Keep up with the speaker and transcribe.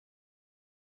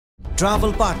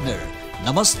Travel partner,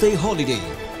 Namaste Holiday.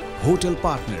 Hotel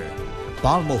partner,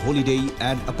 Palmo Holiday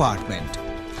and Apartment.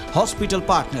 Hospital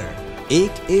partner,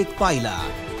 Ek Paila.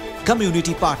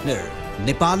 Community partner,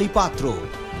 Nepali Patro.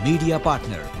 Media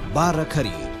partner,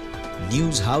 Barakhari.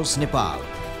 News House Nepal.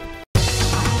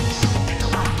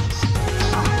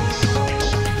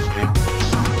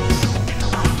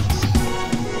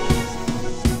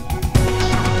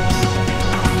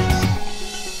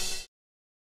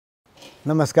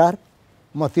 नमस्कार,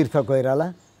 म तीर्थ कोइराला।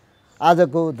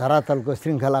 आजको धरातलको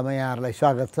श्रृङ्खलामा यहाँहरूलाई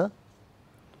स्वागत छ।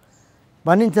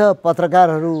 भनिन्छ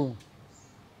पत्रकारहरू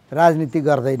राजनीति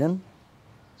गर्दैनन्,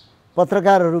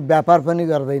 पत्रकारहरू व्यापार पनि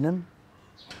गर्दैनन्,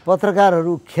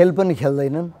 पत्रकारहरू खेल पनि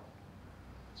खेल्दैनन्,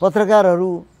 पत्रकारहरू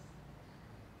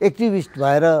एक्टिभिस्ट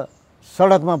भएर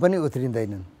सडकमा पनि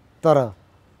उत्रिँदैनन्। तर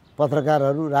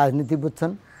पत्रकारहरू राजनीति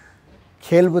बुझ्छन्,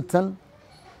 खेल बुझ्छन्,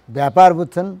 व्यापार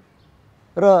बुझ्छन्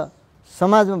र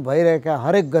समाजमा भइरहेका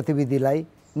हरेक गतिविधिलाई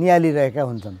नियालिरहेका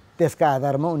हुन्छन्। त्यसका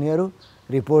आधारमा उनीहरू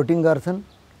रिपोर्टिङ गर्छन्,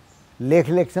 लेख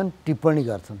लेख्छन्, टिप्पणी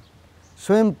गर्छन्।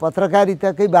 स्वयं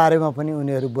पत्रकारिताकै बारेमा पनि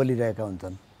उनीहरू बोलिरहेका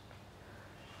हुन्छन्।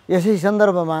 यसै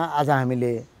सन्दर्भमा आज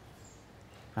हामीले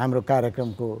हाम्रो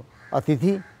कार्यक्रमको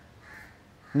अतिथि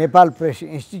नेपाल प्रेस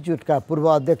इन्स्टिच्युटका पूर्व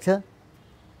अध्यक्ष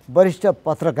वरिष्ठ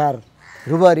पत्रकार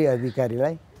ध्रुवहरी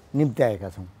अधिकारीलाई निम्त्याएका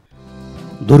छौँ।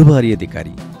 ध्रुवहरी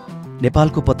अधिकारी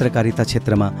नेपालको पत्रकारिता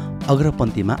क्षेत्रमा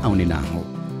अग्रपन्थीमा आउने नाम हो।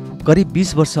 करिब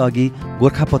 20 वर्ष अघि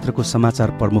गोरखापत्रको समाचार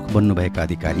प्रमुख बन्नुभएका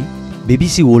अधिकारी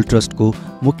बीबीसी वर्ल्ड ट्रस्टको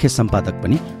मुख्य सम्पादक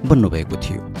पनि बन्नुभएको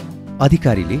थियो।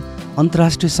 अधिकारीले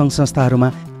अन्तर्राष्ट्रिय सङ्घ संस्थाहरूमा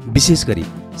विशेष गरी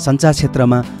सञ्चार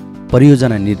क्षेत्रमा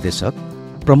परियोजना निर्देशक,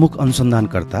 प्रमुख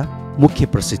अनुसन्धानकर्ता, मुख्य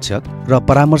प्रशिक्षक र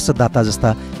परामर्शदाता जस्ता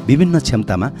विभिन्न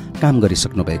क्षमतामा काम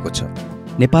गरिसक्नु भएको छ।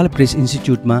 नेपाल प्रेस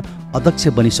इन्स्टिच्युटमा अध्यक्ष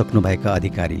बनिसक्नुभएका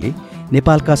अधिकारीले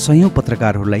नेपालका सयौं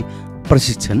पत्रकारहरूलाई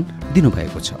प्रशिक्षण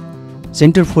दिनुभएको छ।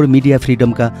 सेन्टर फर मिडिया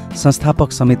फ्रिडमका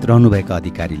संस्थापक समेत रहनुभएका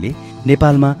अधिकारीले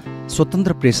नेपालमा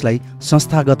स्वतन्त्र प्रेसलाई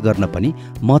संस्थागत गर्न पनि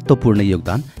महत्त्वपूर्ण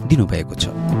योगदान दिनुभएको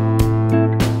छ।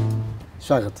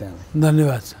 स्वागत छ।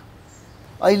 धन्यवाद।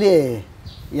 अहिले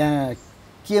यहाँ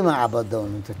केमा आबद्ध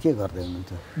हुनुहुन्छ, के गर्दै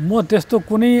हुनुहुन्छ? म त्यस्तो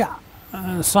कुनै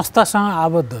संस्थासँग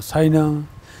आबद्ध छैन।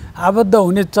 आबद्ध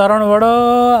हुने चरणबाट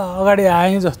अगाडि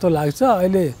आएँ जस्तो लाग्छ।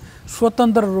 अहिले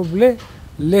स्वतन्त्र रूपले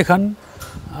लेखन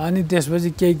अनि त्यसपछि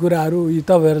केही कुराहरू यी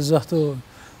तपाईँहरू जस्तो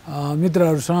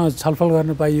मित्रहरूसँग छलफल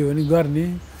गर्न पाइयो भने गर्ने,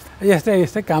 यस्तै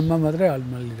यस्तै काममा मात्रै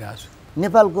अल्मलिरहेको छु।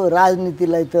 नेपालको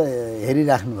राजनीतिलाई त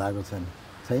हेरिराख्नु भएको छ नि,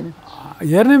 छैन?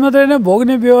 हेर्ने मात्रै नै,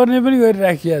 भोग्ने बेहोर्ने पनि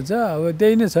गरिराखिएको छ। अब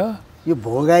त्यही नै छ। यो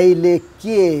भोगाइले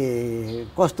के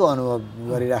कस्तो अनुभव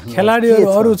गरिराख्नु? खेलाडीहरू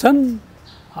अरू छन्,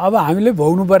 अब हामीले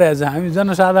भोग्नु परेको छ। हामी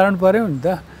जनसाधारण पऱ्यौँ नि त।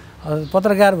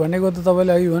 पत्रकार भनेको त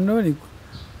तपाईँले अघि भन्नुभयो नि,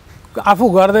 आफू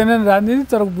गर्दैनन् राजनीति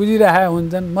तर बुझिराखेका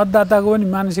हुन्छन्, मतदाताको पनि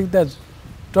मानसिकता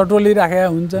टटोलिराखेका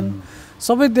हुन्छन्,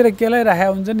 सबैतिर केलाइराखेका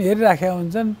हुन्छन्, हेरिराखेका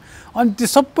हुन्छन्। अनि त्यो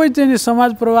सबै चाहिँ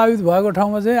समाज प्रभावित भएको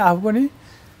ठाउँमा चाहिँ आफू पनि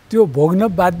त्यो भोग्न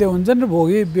बाध्य हुन्छन् र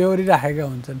भोगी बेहोरिराखेका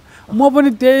हुन्छन्। म पनि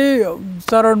त्यही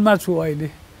चरणमा छु। अहिले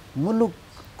मुलुक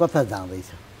कता जाँदैछ,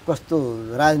 कस्तो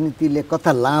राजनीतिले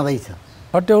कता लाँदैछ?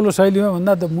 हट्याउलो शैलीमा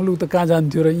भन्दा त मुलुक त कहाँ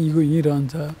जान्थ्यो र यहीँ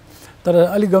रहन्छ।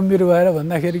 तर अलिक गम्भीर भएर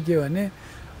भन्दाखेरि के भने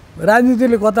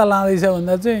राजनीतिले कता लाँदैछ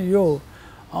भन्दा चाहिँ यो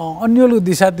अन्यलको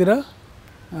दिशातिर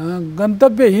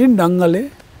गन्तव्यहीन ढङ्गले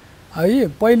है।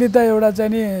 पहिले त एउटा चाहिँ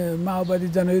नि माओवादी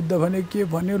जनयुद्ध भन्यो, के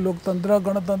भन्यो, लोकतन्त्र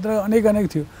गणतन्त्र अनेक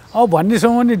थियो। अब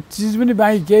भन्नेसम्म नि चिज पनि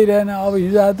बाँकी केही रहेन। अब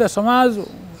हिजो त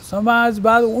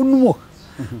समाजवाद उन्मुख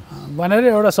भनेर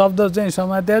एउटा शब्द चाहिँ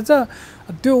समातेको छ।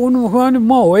 त्यो उन्मुखमा पनि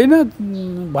म होइन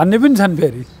भन्ने पनि छन्।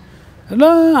 फेरि ल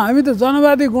हामी त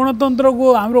जनवादी गणतन्त्रको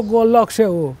हाम्रो लक्ष्य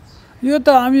हो। यो त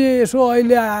हामी यसो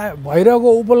अहिले भइरहेको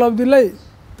उपलब्धिलाई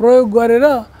प्रयोग गरेर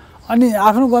अनि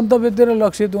आफ्नो गन्तव्यतिर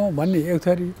लक्षित हौँ भन्ने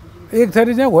एक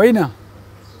थरी चाहिँ होइन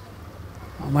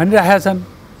भनिरहेका छन्।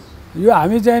 यो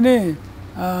हामी चाहिँ नि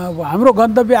हाम्रो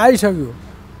गन्तव्य आइसक्यो।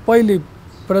 पहिले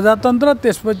प्रजातन्त्र,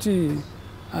 त्यसपछि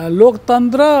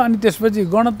लोकतन्त्र अनि त्यसपछि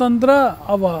गणतन्त्र।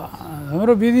 अब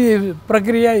हाम्रो विधि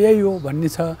प्रक्रिया यही हो भन्ने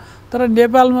छ। तर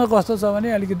नेपालमा कस्तो छ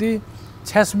भने अलिकति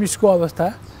छ्यासमिसको अवस्था।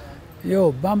 यो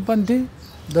वामपन्थी,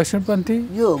 दक्षिणपन्थी,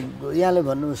 यो यहाँले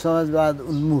भन्नु समाजवाद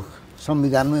उन्मुख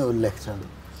संविधानमै उल्लेख छ।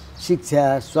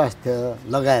 शिक्षा, स्वास्थ्य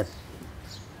लगायत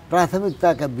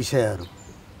प्राथमिकताका विषयहरू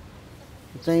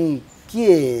चाहिँ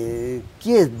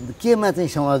केमा चाहिँ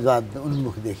समाजवाद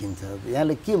उन्मुख देखिन्छ?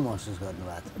 यहाँले के महसुस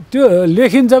गर्नुभएको छ? त्यो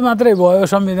लेखिन्छ मात्रै भयो,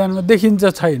 संविधानमा देखिन्छ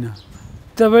छैन।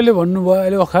 तपाईँले भन्नुभयो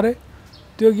अहिले भर्खरै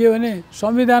त्यो के भने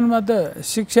संविधानमा त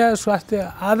शिक्षा, स्वास्थ्य,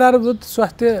 आधारभूत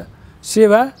स्वास्थ्य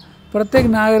सेवा प्रत्येक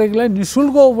नागरिकलाई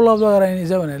निःशुल्क उपलब्ध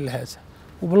गराइनेछ भनेर लेखेको छ।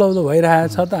 उपलब्ध भइरहेको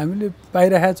छ त हामीले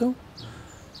पाइरहेका छौँ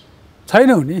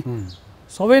छैनौँ नि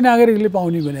सबै नागरिकले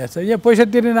पाउने भनेको छ यहाँ पैसा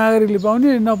तिर्ने नागरिकले पाउने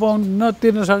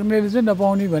नतिर्न सक्नेले चाहिँ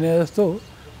नपाउने भने जस्तो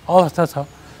अवस्था छ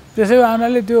त्यसै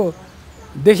हुनाले त्यो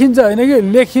देखिन्छ होइन कि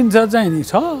लेखिन्छ चाहिँ नि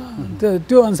छ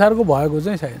त्यो अनुसारको भएको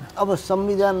चाहिँ छैन अब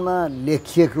संविधानमा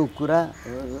लेखिएको कुरा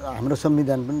हाम्रो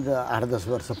संविधान पनि 8-10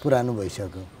 वर्ष पुरानो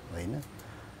भइसक्यो होइन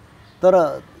तर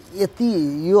यति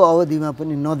यो अवधिमा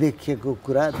पनि नदेखिएको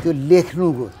कुरा त्यो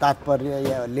लेख्नुको तात्पर्य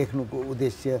या लेख्नुको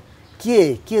उद्देश्य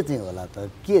के चाहिँ होला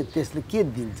त के त्यसले के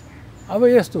दिन्छ अब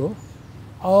यस्तो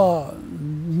हो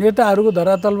नेताहरूको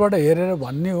धरातलबाट हेरेर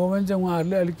भन्ने हो भने चाहिँ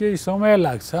उहाँहरूले अलिक केही समय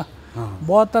लाग्छ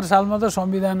 72 सालमा त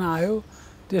संविधान आयो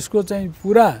त्यसको चाहिँ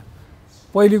पुरा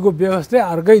पहिलेको व्यवस्था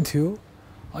अर्कै थियो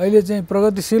अहिले चाहिँ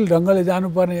प्रगतिशील ढङ्गले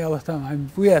जानुपर्ने अवस्थामा हामी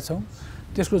पुगेका छौँ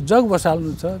त्यसको जग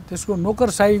बसाल्नु छ त्यसको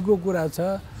नोकरसाहीको कुरा छ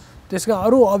त्यसका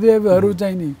अरू अवयवहरू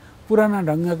चाहिँ नि पुराना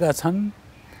ढङ्गका छन्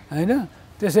होइन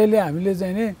त्यसैले हामीले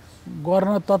चाहिँ नि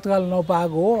गर्न तत्काल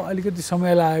नपाएको हो अलिकति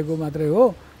समय लागेको मात्रै हो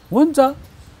हुन्छ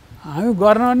हामी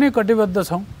गर्न नै कटिबद्ध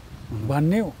छौँ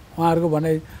भन्ने उहाँहरूको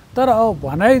भनाइ तर अब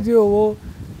भनाइ त्यो हो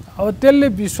अब त्यसले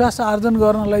विश्वास आर्जन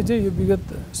गर्नलाई चाहिँ यो विगत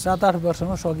 7-8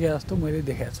 वर्षमा सकिया जस्तो मैले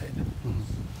देखेको छैन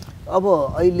अब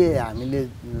अहिले हामीले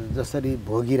जसरी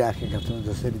भोगिराखेका छौँ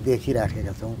जसरी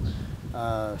देखिराखेका छौँ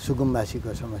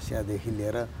सुकुम्बासीको समस्यादेखि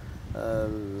लिएर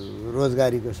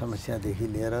रोजगारीको समस्यादेखि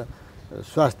लिएर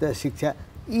स्वास्थ्य शिक्षा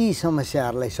यी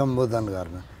समस्याहरूलाई सम्बोधन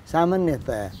गर्न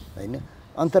सामान्यतया होइन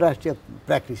अन्तर्राष्ट्रिय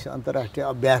प्र्याक्टिस अन्तर्राष्ट्रिय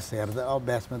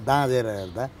अभ्यासमा दाँजेर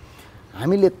हेर्दा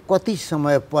हामीले कति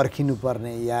समय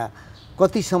पर्खिनुपर्ने या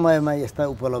कति समयमा यस्ता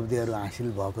उपलब्धिहरू हासिल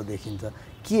भएको देखिन्छ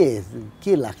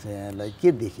के लाग्छ यहाँलाई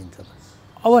के देखिन्छ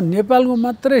अब नेपालको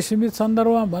मात्रै सीमित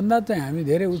सन्दर्भमा भन्दा चाहिँ हामी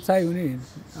धेरै उत्साही हुने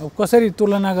अब कसरी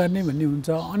तुलना गर्ने भन्ने हुन्छ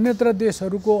अन्यत्र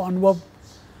देशहरूको अनुभव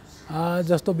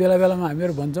जस्तो बेला बेलामा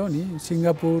हामीहरू भन्छौँ नि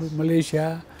सिङ्गापुर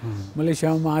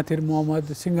मलेसियामा महाथिर मोहम्मद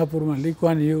सिङ्गापुरमा ली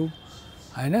कुआन यू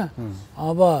होइन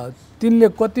अब तिनले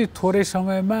कति थोरै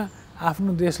समयमा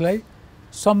आफ्नो देशलाई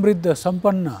समृद्ध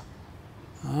सम्पन्न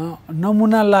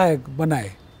नमुना लायक बनाए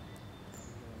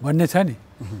भन्ने छ नि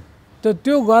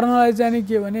त्यो गर्नलाई चाहिँ नि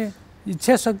के भने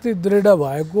इच्छा शक्ति दृढ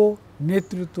भएको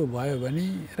नेतृत्व भयो भने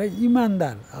र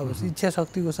इमान्दार अब इच्छा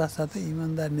शक्तिको साथसाथै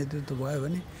इमान्दार नेतृत्व भयो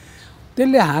भने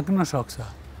त्यसले हाँक्न सक्छ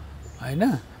होइन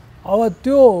अब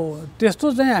त्यस्तो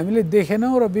चाहिँ हामीले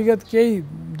देखेनौँ र विगत केही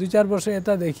 2-4 वर्ष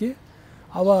यतादेखि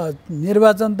अब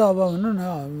निर्वाचन त अब भनौँ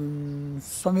न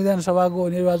संविधान सभाको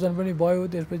निर्वाचन पनि भयो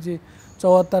त्यसपछि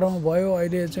 74 मा भयो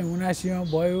अहिले चाहिँ 79 मा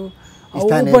भयो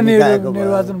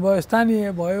उपनिर्वाचन भयो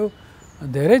स्थानीय भयो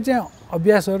धेरै चाहिँ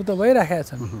अभ्यासहरू त भइराखेका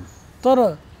छन् तर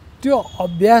त्यो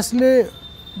अभ्यासले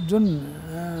जुन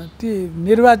ती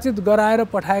निर्वाचित गराएर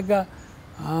पठाएका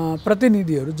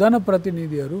प्रतिनिधिहरू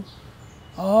जनप्रतिनिधिहरू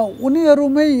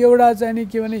उनीहरूमै एउटा चाहिँ नि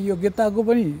के भने योग्यताको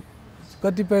पनि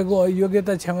कतिपयको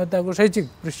योग्यता क्षमताको शैक्षिक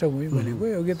पृष्ठभूमि भनेको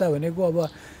योग्यता भनेको अब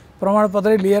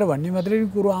प्रमाणपत्रै लिएर भन्ने मात्रै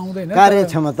कुरो आउँदैन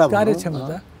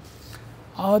कार्यक्षमता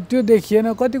त्यो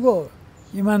देखिएन कतिको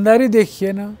इमान्दारी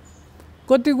देखिएन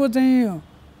कतिको चाहिँ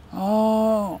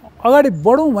अगाडि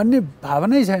बढौँ भन्ने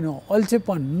भावनै छैन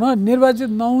अल्छेपन निर्वाचित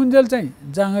नहुन्जेल चाहिँ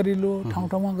जाँगरिलो ठाउँ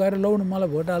ठाउँमा गएर लौ न मलाई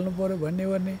भोट हाल्नु पर्यो भन्ने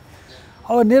गर्ने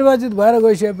अब निर्वाचित भएर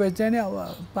गइसकेपछि चाहिँ नि अब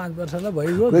 5 वर्षलाई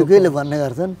भइगयो कहिले भन्ने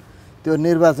गर्छन् त्यो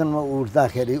निर्वाचनमा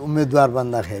उठ्दाखेरि उम्मेदवार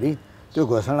बन्दाखेरि त्यो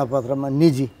घोषणापत्रमा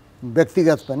निजी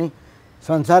व्यक्तिगत पनि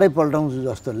संसारै पल्टाउँछु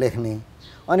जस्तो लेख्ने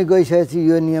अनि गइसकेपछि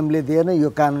यो नियमले दिएन यो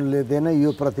कानुनले दिएन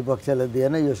यो प्रतिपक्षले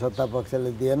दिएन यो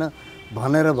सत्तापक्षले दिएन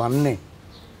भनेर भन्ने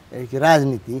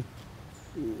राजनीति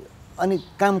अनि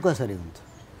काम कसरी हुन्छ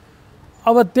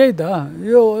अब त्यही त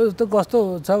यो त कस्तो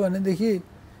छ भनेदेखि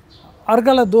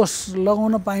अर्कालाई दोष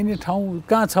लगाउन पाइने ठाउँ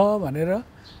कहाँ छ भनेर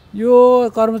यो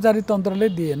कर्मचारी तन्त्रले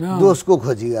दिएन दोषको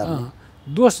खोजी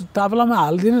गर्ने दोष ताप्लामा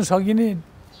हालिदिन सकिने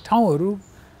ठाउँहरू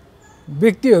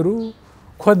व्यक्तिहरू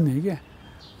खोज्ने क्या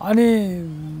अनि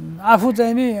आफू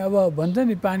चाहिँ नि अब भन्छ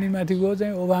नि पानीमाथि गयो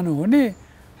चाहिँ ओभानो हुने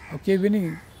केही पनि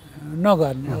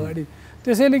नगर्ने अगाडि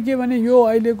त्यसैले के भने यो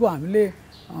अहिलेको हामीले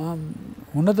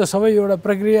हुन त सबै एउटा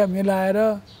प्रक्रिया मिलाएर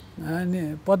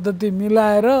पद्धति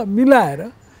मिलाएर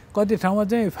कति ठाउँमा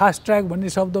चाहिँ फास्ट ट्र्याक भन्ने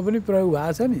शब्द पनि प्रयोग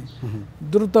भएको छ नि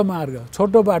द्रुत मार्ग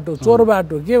छोटो बाटो चोर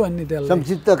बाटो के भन्ने त्यसलाई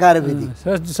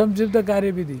संक्षिप्त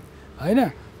कार्यविधि होइन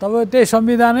तपाईँ त्यही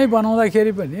संविधानै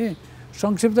बनाउँदाखेरि पनि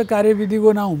संक्षिप्त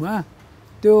कार्यविधिको नाउँमा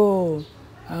त्यो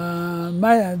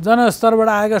जनस्तरबाट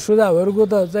आएका सुझावहरूको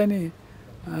त चाहिँ नि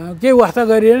केही वास्ता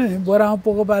गरिएन नि बोरामा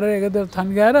पोको पारेर एकतिर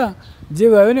थन्काएर जे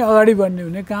भयो भने अगाडि बढ्ने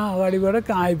हुने कहाँ अगाडिबाट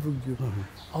कहाँ आइपुग्यो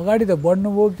अगाडि त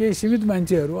बढ्नुभयो केही सीमित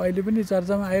मान्छेहरू अहिले पनि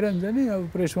चर्चामा आइरहन्छ नि अब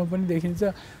प्रेसमा पनि देखिन्छ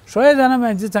 100 जना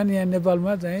मान्छे छन् यहाँ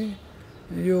नेपालमा चाहिँ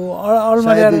यो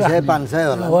अलमल्याएर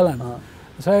 500 होला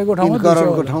 100 को ठाउँमा 3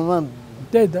 करोडको ठाउँमा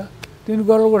त्यही त 3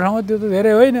 करोडको ठाउँमा त्यो त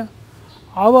धेरै होइन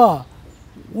अब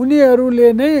उनीहरूले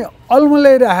नै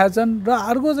अल्मल्याइरहेका छन् र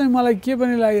अर्को चाहिँ मलाई के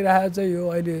पनि लागिरहेको छ यो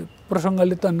अहिले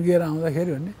प्रसङ्गले तन्किएर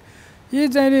आउँदाखेरि भने यी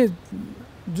चाहिँ नि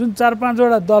जुन 4-5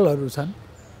 वटा दलहरू छन्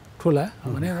ठुला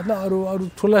भने मतलब अरू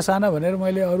ठुला साना भनेर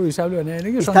मैले अरू हिसाबले भने होइन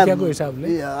कि सङ्ख्याको हिसाबले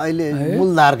अहिले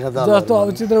मूलधारका दल जस्तो अब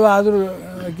चित्रबहादुर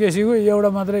केसीको एउटा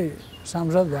मात्रै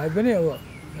सांसद भए पनि अब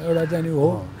एउटा चाहिँ नि हो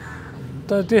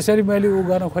त त्यसरी मैले उ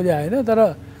गर्न खोजे होइन तर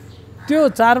त्यो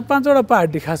 4-5 वटा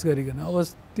पार्टी खास गरिकन अब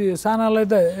त्यो सानालाई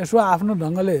त यसो आफ्नो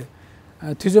ढङ्गले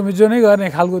थिचोमिचो नै गर्ने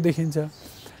खालको देखिन्छ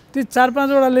ती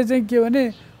 4-5 वटाले चाहिँ के भने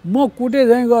म कुटे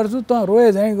झैँ गर्छु त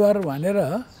रोए झैँ गर भनेर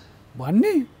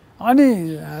भन्ने अनि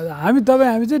हामी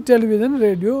चाहिँ टेलिभिजन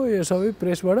रेडियो यो सबै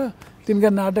प्रेसबाट तिनका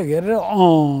नाटक हेरेर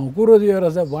कुरो दियो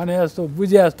रहेछ भने जस्तो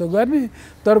बुझे जस्तो गर्ने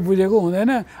तर बुझेको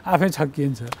हुँदैन आफै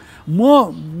छक्किन्छ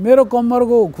मेरो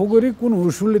कम्मरको खुकुरी कुन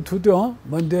हुसुलले थुत्यो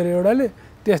भन्थ्यो अरे एउटाले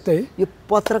त्यस्तै यो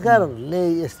पत्रकारहरूले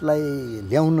यसलाई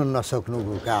ल्याउन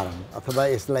नसक्नुको कारण अथवा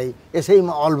यसलाई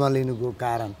यसैमा अल्मलिनुको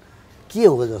कारण के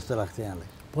हो जस्तो लाग्छ यहाँलाई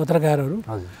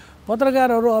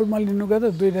पत्रकारहरू अल्मलिनुका त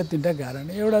 2-3टा कारण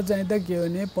एउटा चाहिँ त के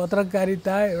भने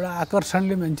पत्रकारिता एउटा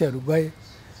आकर्षणले मान्छेहरू गए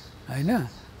होइन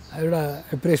एउटा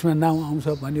प्रेसमा नाम आउँछ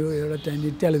भन्यो एउटा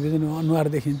चाहिँ टेलिभिजनमा अनुहार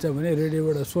देखिन्छ भने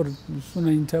रेडियोबाट स्वर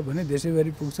सुनाइन्छ भने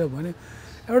देशैभरि पुग्छ भने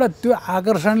एउटा त्यो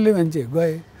आकर्षणले मान्छे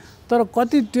गए तर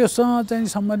कति त्योसँग चाहिँ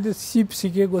सम्बन्धित सिप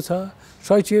सिकेको छ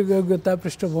शैक्षिक योग्यता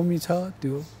पृष्ठभूमि छ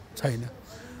त्यो छैन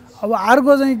अब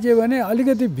अर्को चाहिँ के भने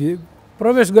अलिकति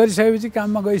प्रवेश गरिसकेपछि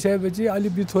काममा गइसकेपछि अलि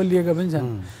बिथोलिएका पनि छन्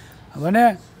भने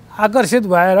आकर्षित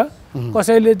भएर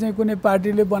कसैले चाहिँ कुनै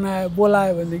पार्टीले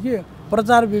बोलायो भनेदेखि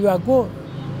प्रचार विभागको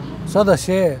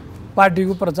सदस्य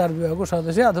पार्टीको प्रचार विभागको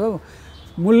सदस्य अथवा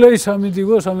मूल्य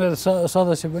समितिको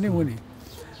सदस्य पनि हुने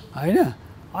होइन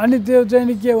अनि त्यो चाहिँ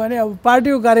नि के भने अब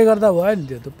पार्टीको कार्यकर्ता भयो नि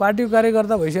त्यो त पार्टीको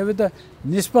कार्यकर्ता भइसकेपछि त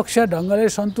निष्पक्ष ढङ्गले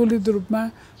सन्तुलित रूपमा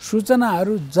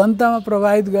सूचनाहरू जनतामा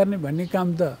प्रभावित गर्ने भन्ने काम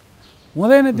त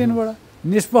हुँदैन तिनबाट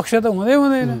निष्पक्ष त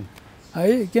हुँदैन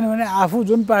है किनभने आफू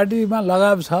जुन पार्टीमा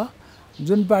लगाव छ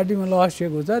जुन पार्टीमा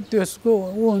लहसिएको छ त्यसको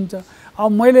ऊ हुन्छ अब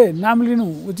मैले नाम लिनु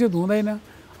उचित हुँदैन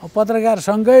पत्रकार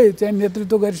सँगै चाहिँ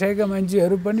नेतृत्व गरिसकेका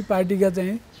मान्छेहरू पनि पार्टीका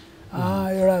चाहिँ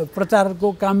एउटा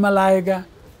प्रचारको काममा लागेका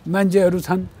मान्छेहरू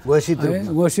छन्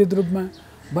घोषित रूपमा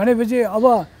भनेपछि अब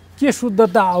के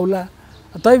शुद्धता आउला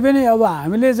तैपनि अब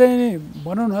हामीले चाहिँ नि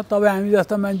भनौँ न तपाईँ हामी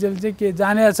जस्ता मान्छेले चाहिँ के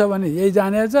जानेको छ भने यही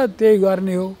जानेको छ त्यही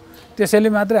गर्ने हो त्यसैले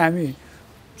मात्रै हामी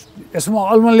यसमा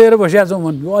अल्मलिएर बसेका छौँ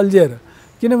भन्नु अल्झिएर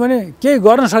किनभने केही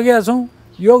गर्न सकेका छौँ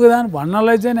योगदान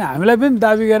भन्नलाई चाहिँ हामीलाई पनि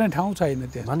दाबी गर्ने ठाउँ छैन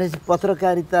त्यहाँ भनेपछि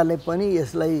पत्रकारिताले पनि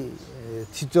यसलाई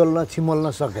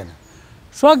छिमोल्न सकेन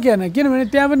किनभने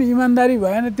त्यहाँ पनि इमान्दारी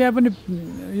भएन त्यहाँ पनि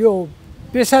यो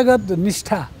पेसागत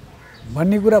निष्ठा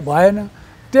भन्ने कुरा भएन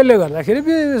त्यसले गर्दाखेरि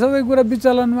सबै कुरा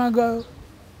विचलनमा गयो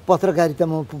पत्रकारिता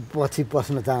म पछि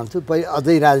पस्न चाहन्छु पहिले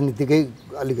अझै राजनीतिकै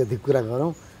अलिकति कुरा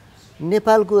गरौँ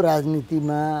नेपालको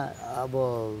राजनीतिमा अब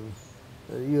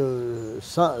यो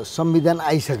संविधान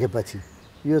आइसकेपछि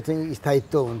यो चाहिँ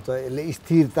स्थायित्व हुन्छ यसले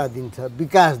स्थिरता दिन्छ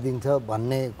विकास दिन्छ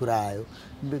भन्ने कुरा आयो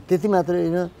त्यति मात्रै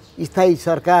होइन स्थायी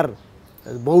सरकार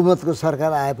बहुमतको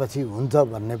सरकार आएपछि हुन्छ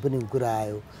भन्ने पनि कुरा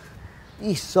आयो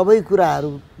यी सबै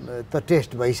कुराहरू त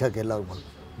टेस्ट भइसके लगभग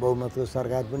बहुमतको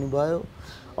सरकार पनि भयो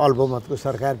अल्पमतको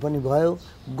सरकार पनि भयो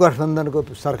गठबन्धनको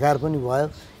सरकार पनि भयो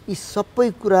यी सबै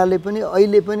कुराले पनि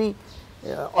अहिले पनि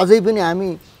अझै पनि हामी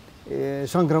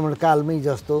सङ्क्रमण कालमै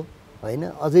जस्तो होइन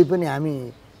अझै पनि हामी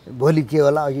भोलि के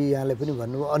होला अघि यहाँले पनि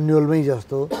भन्नुभयो अन्योलमै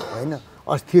जस्तो होइन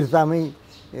अस्थिरतामै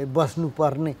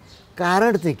बस्नुपर्ने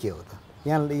कारण चाहिँ के हो त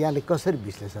यहाँले कसरी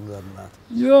विश्लेषण गर्नुभएको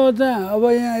छ यो चाहिँ अब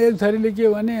यहाँ एक थरीले के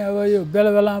भने अब यो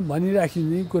बेला बेलामा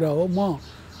भनिराखिने कुरा हो म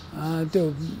त्यो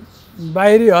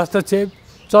बाहिरी हस्तक्षेप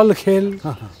चलखेल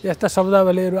यस्ता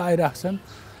शब्दावलीहरू आइराख्छन्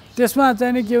त्यसमा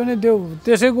चाहिँ नि के भने त्यो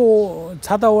त्यसैको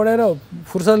छाता ओढेर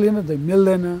फुर्सद लिन त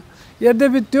मिल्दैन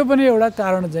यद्यपि त्यो पनि एउटा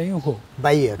कारण चाहिँ हो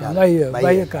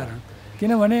बाह्य कारण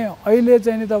किनभने अहिले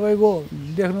चाहिँ नि तपाईँको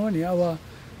देख्नुभयो नि अब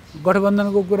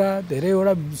गठबन्धनको कुरा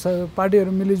धेरैवटा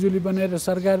पार्टीहरू मिलिजुली बनेर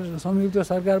सरकार संयुक्त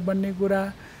सरकार बन्ने कुरा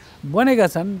बनेका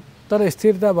छन् तर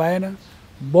स्थिरता भएन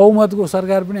बहुमतको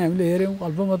सरकार पनि हामीले हेऱ्यौँ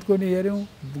अल्पमतको पनि हेऱ्यौँ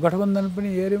गठबन्धन पनि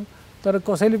हेऱ्यौँ तर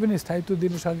कसैले पनि स्थायित्व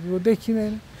दिन सकेको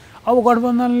देखिँदैन अब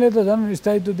गठबन्धनले त झन्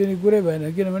स्थायित्व दिने कुरै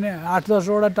भएन किनभने 8-10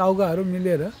 वटा टाउकाहरू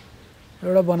मिलेर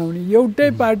एउटा बनाउने एउटै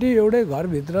पार्टी एउटै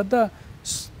घरभित्र त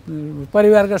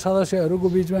परिवारका सदस्यहरूको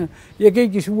बिचमा एकै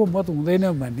किसिमको मत हुँदैन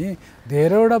भने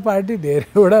धेरैवटा पार्टी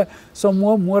धेरैवटा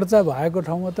समूह मोर्चा भएको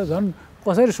ठाउँमा त झन्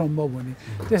कसरी सम्भव हुने।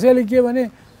 त्यसैले के भने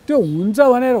त्यो हुन्छ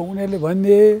भनेर उनीहरूले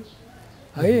भनिदिए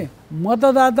है,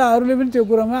 मतदाताहरूले पनि त्यो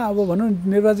कुरामा अब भनौँ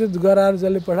निर्वाचित गराएर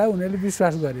जसले पठाए उनीहरूले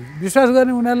विश्वास गरे। विश्वास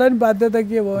गर्ने उनीहरूलाई पनि बाध्यता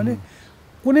के भयो भने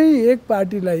कुनै एक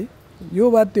पार्टीलाई यो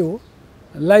बात त्यो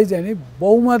लाई चाहिँ नि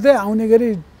बहुमतै आउने गरी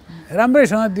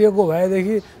राम्रैसँग दिएको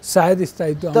भएदेखि सायद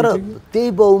स्थायित्व आउँथ्यो। तर त्यही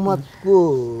बहुमतको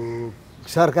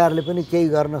सरकारले पनि केही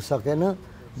गर्न सकेन,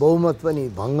 बहुमत पनि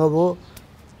भङ्ग भयो,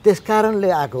 त्यस कारणले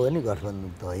आएको हो नि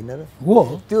गठबन्धन त होइन र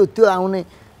हो। त्यो आउने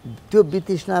त्यो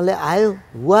वितृष्णाले आयो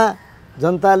वा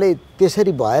जनताले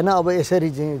त्यसरी भएन अब यसरी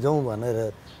चाहिँ जाउँ भनेर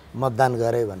मतदान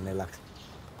गरे भन्ने लाग्छ।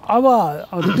 अब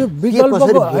त्यो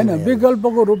विकल्पको होइन,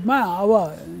 विकल्पको रूपमा अब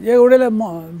एउटैलाई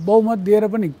बहुमत दिएर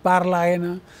पनि पार लागेन।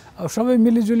 अब सबै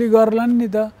मिलिजुली गर्लान् नि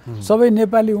त, सबै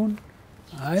नेपाली हुन्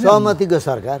होइन, सहमतिको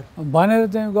सरकार भनेर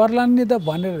चाहिँ गर्लान् नि त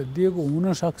भनेर दिएको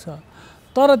हुनसक्छ।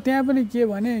 तर त्यहाँ पनि के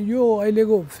भने यो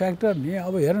अहिलेको फ्याक्टर नि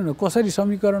अब हेर्नु न कसरी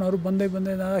समीकरणहरू बन्दै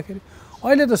जाँदाखेरि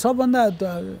अहिले त सबभन्दा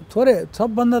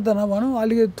सबभन्दा त नभनौँ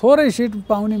अलिकति थोरै सिट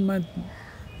पाउने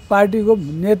पार्टीको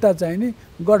नेता चाहिँ नि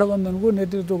गठबन्धनको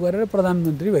नेतृत्व गरेर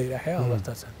प्रधानमन्त्री भइरहेको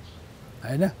अवस्था छ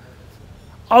होइन।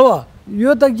 अब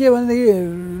यो त के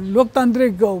भनेदेखि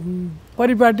लोकतान्त्रिक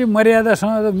परिपाटी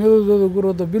मर्यादासँग त मिल्दो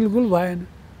कुरो त बिल्कुल भएन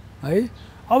है।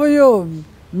 अब यो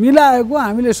मिलाएको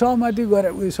हामीले सहमति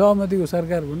गरे, सहमतिको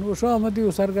सरकार भन्नु,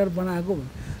 सहमतिको सरकार बनाएको भने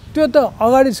त्यो त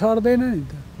अगाडि सर्दैन नि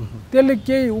त, त्यसले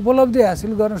केही उपलब्धि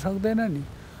हासिल गर्न सक्दैन नि।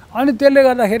 अनि त्यसले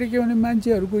गर्दाखेरि के भने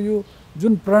मान्छेहरूको यो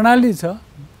जुन प्रणाली छ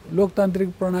लोकतान्त्रिक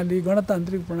प्रणाली,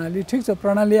 गणतान्त्रिक प्रणाली, ठिक छ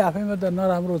प्रणाली आफैमा त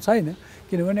नराम्रो छैन,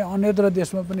 किनभने अन्यत्र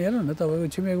देशमा पनि हेर्नु न तपाईँको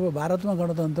छिमेको भारतमा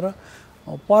गणतन्त्र,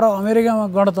 पर अमेरिकामा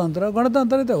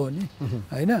गणतन्त्रै त हो नि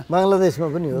होइन, बङ्गलादेशमा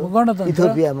पनि हो, गणतन्त्र,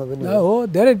 इथियोपियामा पनि हो,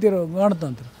 धेरैतिर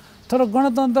गणतन्त्र। तर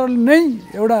गणतन्त्र नै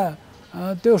एउटा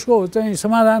त्यसको चाहिँ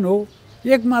समाधान हो,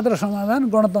 एक मात्र समाधान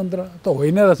गणतन्त्र त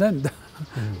होइन रहेछ नि त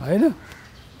होइन।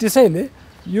 त्यसैले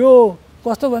यो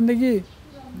कस्तो भनेदेखि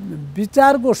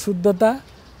विचारको शुद्धता,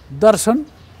 दर्शन,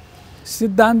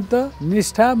 सिद्धान्त,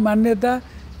 निष्ठा, मान्यता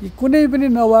यी कुनै पनि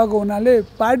नभएको हुनाले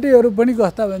पार्टीहरू पनि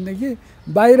कस्ता भनेदेखि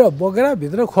बाहिर बोक्रा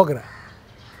भित्र खोक्रा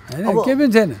होइन, केही पनि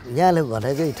छैन। यहाँले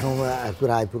भनेकै ठाउँमा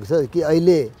कुरा आइपुग्छ कि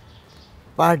अहिले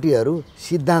पार्टीहरू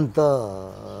सिद्धान्त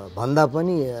भन्दा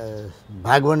पनि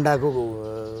भागभण्डाको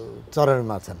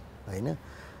चरणमा छन् होइन।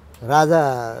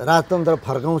 राजतन्त्र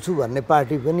फर्काउँछु भन्ने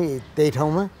पार्टी पनि त्यही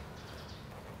ठाउँमा,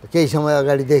 केही समय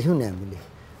अगाडि देख्यौँ नि हामीले,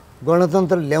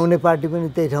 गणतन्त्र ल्याउने पार्टी पनि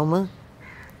त्यही ठाउँमा,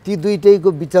 ती दुईटैको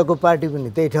बिचको पार्टी पनि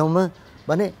त्यही ठाउँमा।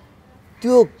 भने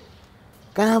त्यो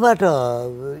कहाँबाट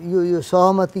यो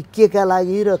सहमति केका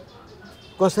लागि र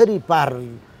कसरी पार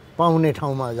पाउने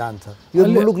ठाउँमा जान्छ, यो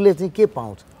मुलुकले चाहिँ के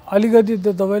पाउँछ? अलिकति त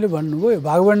तपाईँले भन्नुभयो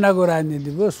भागभण्डाको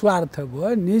राजनीति भयो, स्वार्थ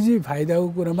भयो, निजी फाइदाको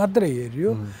कुरा मात्रै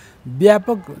हेऱ्यो,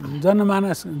 व्यापक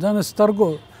जनमानस जनस्तरको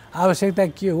आवश्यकता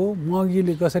के हो,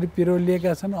 महँगीले कसरी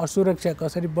पिरोलिएका छन्, असुरक्षा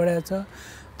कसरी बढाएको छ,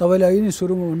 तपाईँले अहिले नै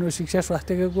सुरुमा भन्नु शिक्षा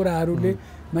स्वास्थ्यका कुराहरूले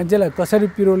मान्छेलाई कसरी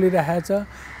पिरोलिरहेको छ,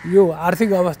 यो आर्थिक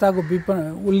अवस्थाको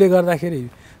उसले गर्दाखेरि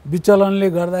विचलनले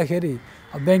गर्दाखेरि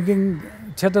ब्याङ्किङ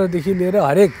क्षेत्रदेखि लिएर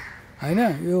हरेक होइन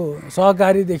यो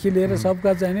सहकारीदेखि लिएर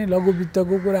सबका चाहिँ नि लघु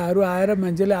वित्तको कुराहरू आएर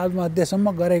मान्छेले आत्महत्यासम्म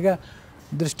गरेका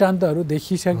दृष्टान्तहरू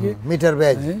देखिसके। मिटर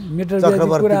ब्याज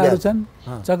कुराहरू छन्,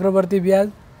 चक्रवर्ती ब्याज,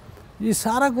 यी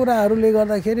सारा कुराहरूले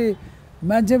गर्दाखेरि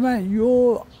मान्छेमा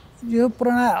यो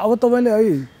प्रणाली अब तपाईँले है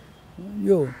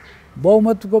यो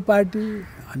बहुमतको पार्टी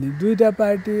अनि दुईवटा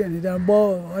पार्टी अनि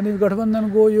अनि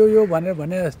गठबन्धनको यो भनेर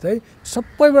भने जस्तै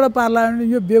सबैबाट पार लाग्ने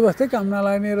यो व्यवस्थै काम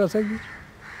नलाग्ने रहेछ कि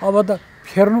अब त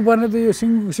फेर्नुपर्ने त यो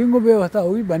सिङ्गो व्यवस्था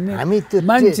हो कि भन्ने हामी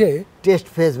मान्छे टेस्ट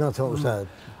फेजमा छौँ,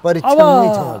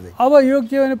 अब यो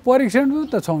के भने परीक्षण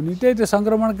त छौँ नि, त्यही त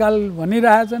सङ्क्रमणकाल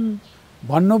भनिरहेछन्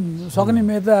भन्नु सक्ने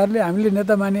नेताहरूले, हामीले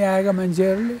नेता मानिआएका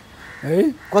मान्छेहरूले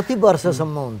है। कति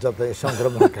वर्षसम्म हुन्छ त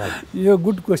सङ्क्रमणकाल? यो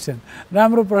गुड क्वेसन,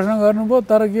 राम्रो प्रश्न गर्नुभयो।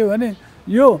 तर के भने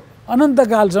यो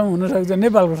अनन्तकालसम्म हुनसक्छ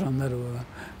नेपालको सन्दर्भमा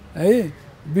है,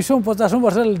 20औँ-50औँ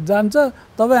वर्ष जान्छ,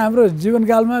 तपाईँ हाम्रो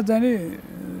जीवनकालमा चाहिँ नि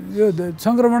यो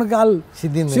सङ्क्रमणकाल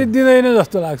सिद्धिँदैन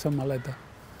जस्तो लाग्छ मलाई त।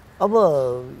 अब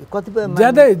कतिपय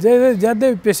ज्यादै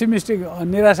पेसिमिस्टिक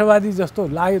निराशावादी जस्तो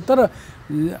लाग्यो। तर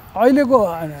अहिलेको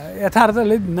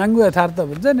यथार्थले नाङ्गो यथार्थ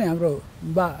भन्छ नि हाम्रो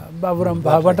बाबुराम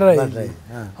भट्टराई,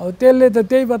 अब त्यसले त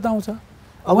त्यही बताउँछ,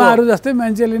 उहाँहरू जस्तै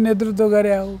मान्छेले नेतृत्व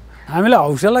गरे हो, हामीलाई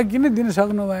हौसला किन दिन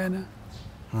सक्नु भएन?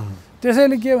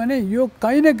 त्यसैले के भने यो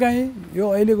कहीँ न कहीँ यो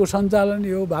अहिलेको सञ्चालन,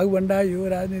 यो भागभण्डा, यो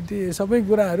राजनीति, यो सबै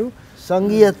कुराहरू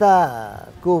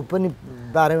सङ्घीयताको पनि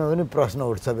बारेमा पनि प्रश्न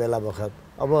उठ्छ बेला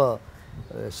बखत। अब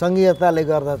सङ्घीयताले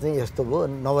गर्दा चाहिँ यस्तो भयो,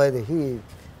 नभएदेखि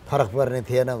फरक पर्ने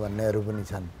थिएन भन्नेहरू पनि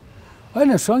छन्।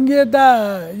 होइन, सङ्घीयता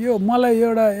यो मलाई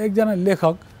एउटा एकजना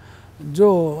लेखक जो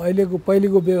अहिलेको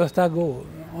पहिलेको व्यवस्थाको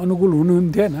अनुकूल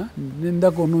हुनुहुन्थेन,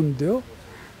 निन्दक हुनुहुन्थ्यो,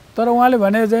 तर उहाँले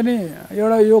भने चाहिँ नि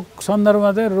एउटा यो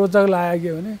सन्दर्भमा चाहिँ रोचक लाग्यो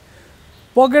के भने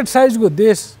पकेट साइजको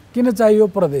देश किन चाहियो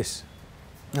प्रदेश?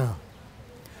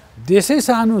 देशै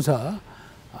सानो छ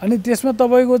अनि त्यसमा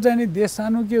तपाईँको चाहिँ नि देश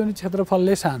सानो के भने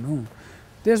क्षेत्रफलले सानो,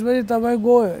 त्यसपछि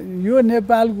तपाईँको यो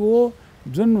नेपालको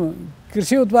जुन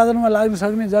कृषि उत्पादनमा लाग्न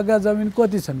सक्ने जग्गा जमिन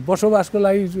कति छन्, बसोबासको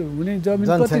लागि हुने जमिन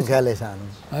जनसङ्ख्याले सानो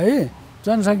है,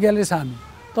 जनसङ्ख्याले सानो।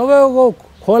 तपाईँको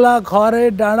खोला खरे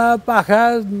डाँडा पाखा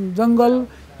जङ्गल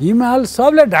हिमाल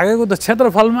सबले ढाकेको त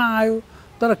क्षेत्रफलमा आयो,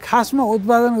 तर खासमा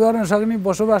उत्पादन गर्न सक्ने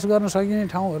बसोबास गर्न सकिने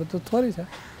ठाउँहरू त थोरै छ।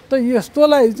 त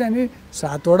यस्तोलाई चाहिँ नि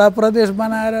 7वटा प्रदेश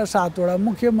बनाएर 7वटा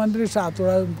मुख्यमन्त्री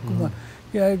 7वटा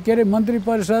के अरे मन्त्री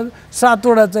परिषद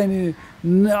 7वटा चाहिँ नि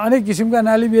अनेक किसिमका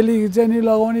नालीबेली चाहिँ नि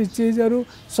लगाउने चिजहरू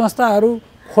संस्थाहरू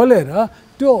खोलेर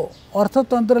त्यो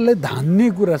अर्थतन्त्रले धान्ने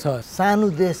कुरा छ। सानो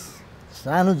देश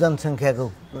सानो जनसङ्ख्याको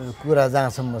कुरा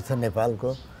जहाँसम्म छ नेपालको,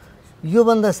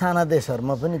 योभन्दा साना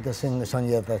देशहरूमा पनि त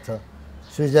सङ्घीयता छ।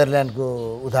 स्विजरल्यान्डको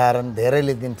उदाहरण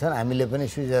धेरैले दिन्छन्, हामीले पनि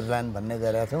स्विजरल्यान्ड भन्ने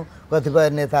गरेका छौँ। कतिपय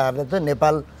नेताहरूले त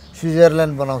नेपाल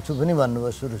स्विजरल्यान्ड बनाउँछु पनि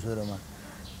भन्नुभयो सुरुमा।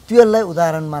 त्यसलाई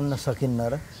उदाहरण मान्न सकिन्न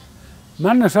र?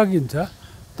 मान्न सकिन्छ,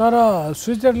 तर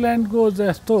स्विजरल्यान्डको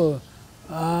जस्तो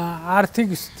आर्थिक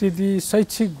स्थिति,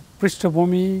 शैक्षिक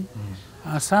पृष्ठभूमि,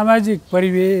 सामाजिक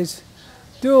परिवेश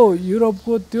त्यो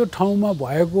युरोपको त्यो ठाउँमा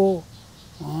भएको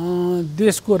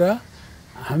देशको र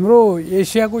हाम्रो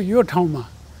एसियाको यो ठाउँमा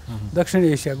दक्षिण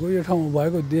एसियाको यो ठाउँमा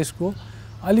भएको देशको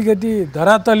अलिकति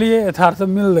धरातलीय यथार्थ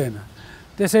मिल्दैन,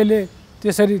 त्यसैले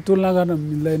त्यसरी तुलना गर्न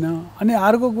मिल्दैन। अनि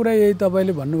अर्को कुरा यही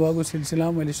तपाईँले भन्नुभएको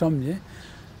सिलसिलामा मैले सम्झेँ,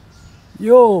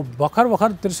 यो भर्खर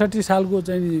 63 सालको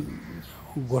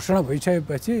चाहिँ घोषणा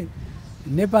भइसकेपछि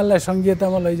नेपाललाई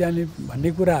सङ्घीयतामा लैजाने भन्ने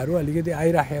कुराहरू अलिकति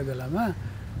आइराखेको बेलामा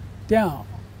त्यहाँ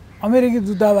अमेरिकी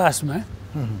दूतावासमा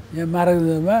यहाँ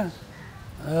मार्गमा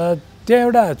त्यहाँ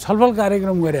एउटा छलफल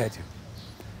कार्यक्रम गरेको थियो।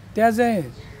 त्यहाँ चाहिँ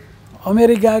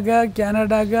अमेरिकाका,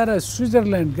 क्यानाडाका र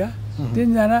स्विजरल्यान्डका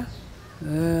 3जना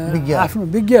आफ्नो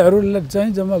विज्ञहरूले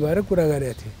चाहिँ जम्मा भएर कुरा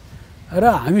गरेका थिए र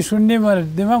हामी सुन्ने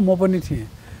मध्येमा म पनि थिएँ।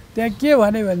 त्यहाँ के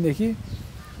भनेदेखि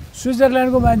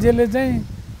स्विजरल्यान्डको मान्छेले चाहिँ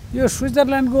यो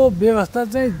स्विजरल्यान्डको व्यवस्था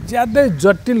चाहिँ ज्यादै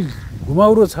जटिल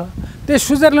घुमाउरो छ, त्यही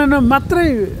स्विजरल्यान्डमा मात्रै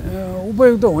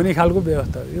उपयुक्त हुने खालको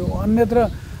व्यवस्था, यो अन्यत्र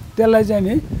त्यसलाई चाहिँ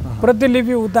नि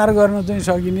प्रतिलिपि उतार गर्न चाहिँ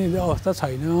सकिने अवस्था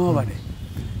छैन भने।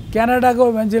 क्यानाडाको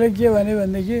मान्छेले के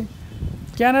भनेदेखि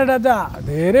क्यानाडा त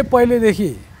धेरै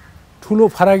पहिलेदेखि ठुलो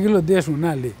फराकिलो देश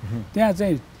हुनाले त्यहाँ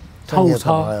चाहिँ ठाउँ छ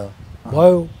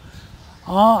भयो,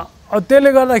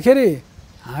 त्यसले गर्दाखेरि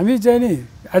हामी चाहिँ नि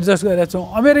एडजस्ट गरेका छौँ।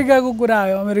 अमेरिकाको कुरा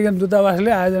आयो, अमेरिकन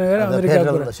दूतावासले आयोजना गरेर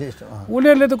अमेरिकाको कुरा,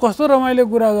 उनीहरूले त कस्तो रमाइलो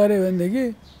कुरा गरे भनेदेखि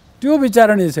त्यो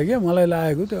विचारणीय छ क्या मलाई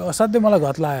लागेको, त्यो असाध्यै मलाई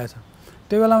घत लागेको छ।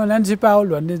 त्यो बेलामा न्यान्सी पावल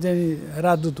भन्ने चाहिँ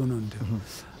राजदूत हुनुहुन्थ्यो,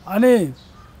 अनि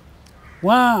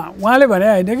उहाँले भने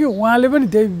होइन कि उहाँले पनि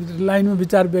त्यही लाइनमा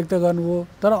विचार व्यक्त गर्नुभयो,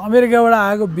 तर अमेरिकाबाट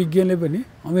आएको विज्ञले पनि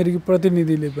अमेरिकी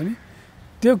प्रतिनिधिले पनि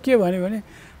त्यो के भने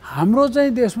हाम्रो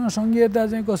चाहिँ देशमा सङ्घीयता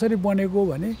चाहिँ कसरी बनेको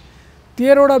भने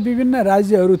 13वटा विभिन्न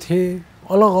राज्यहरू थिए,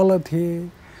 अलग अलग थिए,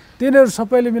 तिनीहरू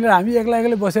सबैले मिलेर हामी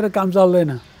एक्लै बसेर काम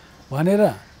चल्दैन भनेर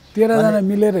 13जना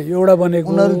मिलेर एउटा बनेको।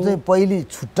 उनीहरू चाहिँ पहिले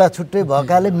छुट्टै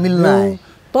भएकाले मिल्न आए।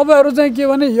 तपाईँहरू चाहिँ के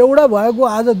भने एउटा भएको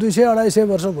आज 200-250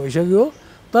 वर्ष भइसक्यो,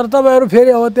 तर तपाईँहरू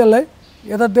फेरि अब त्यसलाई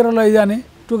यतातिर लैजाने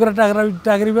टुक्रा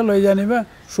टाक्रीमा लैजानेमा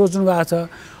सोच्नु भएको छ।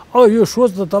 अब यो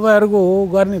सोच त तपाईँहरूको हो,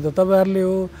 गर्ने त तपाईँहरूले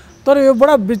हो, तर यो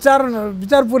बडा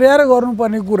विचार पुर्याएर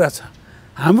गर्नुपर्ने कुरा छ।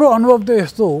 हाम्रो अनुभव त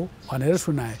यस्तो हो भनेर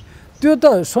सुनाए। त्यो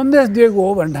त सन्देश दिएको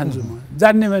हो भन्ने ठान्छु म,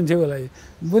 जान्ने मान्छेको लागि,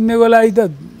 बुझ्नेको लागि त।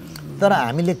 तर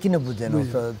हामीले किन बुझेनौँ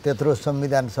त त्यत्रो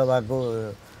संविधान सभाको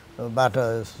बाट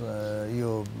यो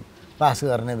पास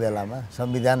गर्ने बेलामा,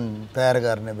 संविधान तयार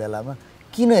गर्ने बेलामा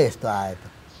किन यस्तो आयो त?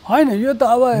 होइन, यो त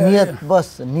अब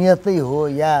नियतै हो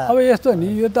या अब यस्तो नि,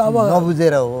 यो त अब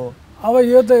नबुझेर हो। अब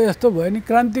यो त यस्तो भयो नि,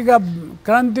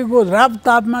 क्रान्तिको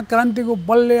रापतापमा क्रान्तिको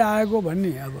बलले आएको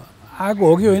भन्ने, अब आएको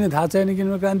हो कि होइन थाहा छैन,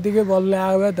 किनभने क्रान्तिकै बलले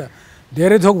आएको भए त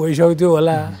धेरै थोक भइसक्यो थियो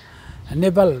होला।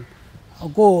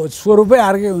 नेपालको स्वरूपै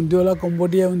अर्कै हुन्थ्यो होला,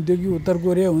 कम्बोडिया हुन्थ्यो कि उत्तर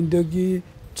कोरिया हुन्थ्यो कि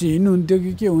चीन हुन्थ्यो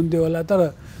कि के हुन्थ्यो होला, तर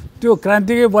त्यो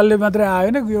क्रान्तिकै बलले मात्रै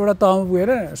आएन, एउटा तहमा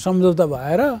पुगेर सम्झौता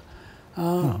भएर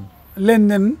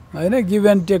लेनदेन होइन गिभ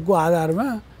एन्ड टेकको आधारमा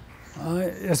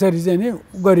यसरी चाहिँ नि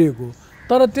गरिएको।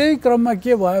 तर त्यही क्रममा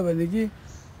के भयो भनेदेखि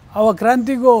अब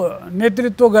क्रान्तिको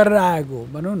नेतृत्व गरेर आएको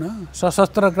भनौँ न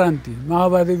सशस्त्र क्रान्ति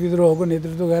माओवादी विद्रोहको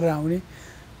नेतृत्व गरेर आउने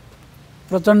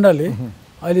प्रचण्डले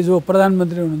अहिले जो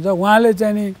प्रधानमन्त्री हुनुहुन्छ उहाँले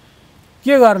चाहिँ नि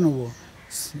के गर्नुभयो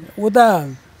उता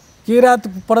किरात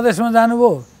प्रदेशमा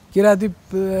जानुभयो किराती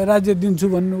राज्य दिन्छु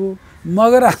भन्नुभयो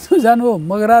मगराजमा जानुभयो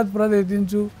मगराज प्रदेश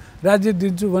दिन्छु राज्य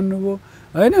दिन्छु भन्नुभयो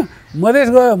होइन मधेस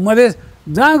गयो मधेस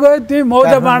जहाँ गयो त्यही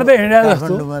मौजा बाँड्दै हिँड्या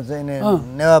जस्तो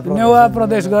नेवा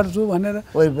प्रदेश गर्छु भनेर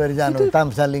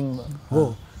हो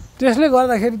त्यसले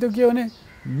गर्दाखेरि त्यो के भने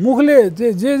मुखले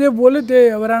जे बोल्यो त्यही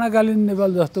अब राणाकालीन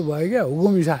नेपाल जस्तो भयो क्या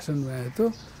हुकुमी शासन भयो त्यो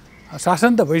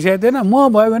शासन त भइसकेको थिएन म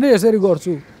भयो भने यसरी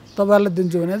गर्छु तपाईँहरूलाई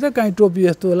दिन्छु भने चाहिँ कहीँ टोपी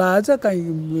यस्तो लगाएछ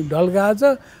कहीँ ढल्काएछ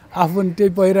आफू पनि त्यही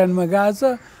पहिरनमा गएछ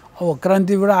अब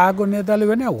क्रान्तिबाट आएको नेताले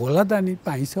भने होला त नि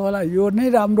पाइन्छ होला यो नै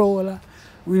राम्रो होला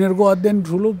उनीहरूको अध्ययन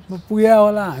ठुलो पुग्यो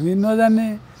होला हामी नजान्ने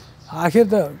आखिर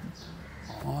त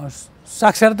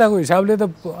साक्षरताको हिसाबले त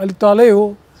अलिक तलै हो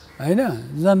होइन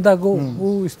जनताको ऊ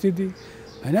स्थिति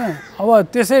होइन अब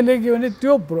त्यसैले के भने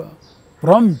त्यो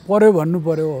भ्रम पर्यो भन्नु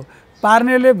पर्यो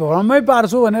पार्नेले भ्रमै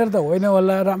पार्छु भनेर त होइन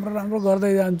होला राम्रो राम्रो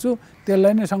गर्दै जान्छु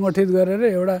त्यसलाई नै सङ्गठित गरेर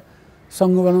एउटा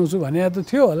सङ्घ बनाउँछु भने त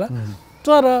थियो होला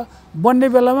तर बन्ने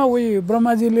बेलामा उही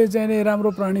ब्रह्माजीले चाहिँ नि राम्रो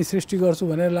प्राणी सृष्टि गर्छु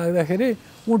भनेर लाग्दाखेरि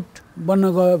उट बन्न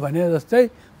गयो भने जस्तै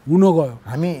हुन गयो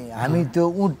हामी त्यो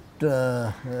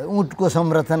उटको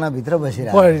संरचनाभित्र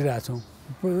परिरहेछौँ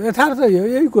यथार्थ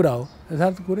यही कुरा हो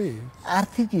यथार्थ कुरै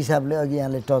आर्थिक हिसाबले अघि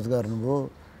यहाँले टच गर्नुभयो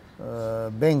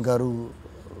ब्याङ्कहरू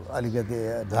अलिकति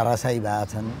धराशायी भएका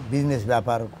छन् बिजनेस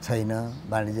व्यापार छैन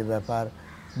वाणिज्य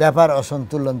व्यापार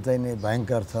असन्तुलन चाहिँ नै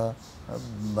भयङ्कर छ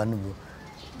भन्नुभयो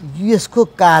यसको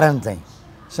कारण चाहिँ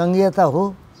सङ्घीयता हो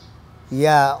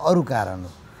या अरू कारण हो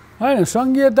होइन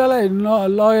सङ्घीयतालाई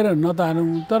लगेर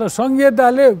नतानौँ तर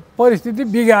सङ्घीयताले परिस्थिति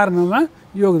बिगार्नमा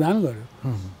योगदान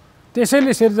गर्यो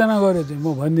त्यसैले सिर्जना गर्यो चाहिँ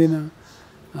म भन्दिनँ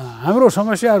हाम्रो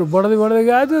समस्याहरू बढ्दै बढ्दै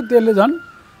गएको थियो त्यसले झन्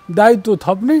दायित्व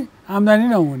थप्ने आम्दानी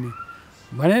नहुने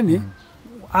भने नि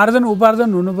आर्जन उपार्जन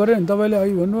हुनु पऱ्यो नि तपाईँले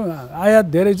अघि भन्नु आयात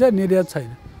धेरै छ निर्यात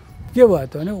छैन के भयो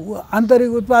त भने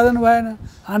आन्तरिक उत्पादन भएन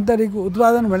आन्तरिक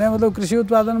उत्पादन भने मतलब कृषि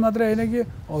उत्पादन मात्रै होइन कि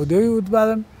औद्योगिक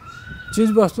उत्पादन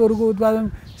चिजवस्तुहरूको उत्पादन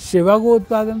सेवाको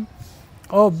उत्पादन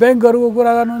अब ब्याङ्कहरूको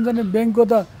कुरा गर्नुहुन्छ भने ब्याङ्कको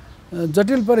त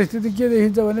जटिल परिस्थिति के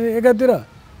देखिन्छ भने एकातिर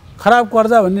खराब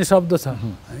कर्जा भन्ने शब्द छ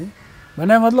है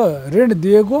भने मतलब ऋण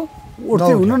दिएको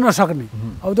उठ्दै हुन नसक्ने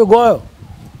अब त्यो गयो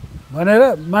भनेर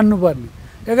मान्नुपर्ने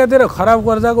एकातिर खराब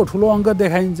कर्जाको ठुलो अङ्क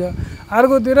देखाइन्छ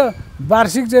अर्कोतिर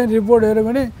वार्षिक चाहिँ रिपोर्ट हेऱ्यो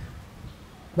भने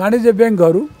वाणिज्य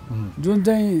ब्याङ्कहरू जुन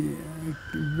चाहिँ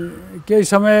केही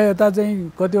समय यता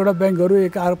चाहिँ कतिवटा ब्याङ्कहरू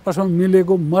एक आपसमा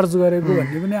मिलेको मर्ज गरेको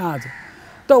भन्ने पनि आछ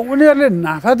त उनीहरूले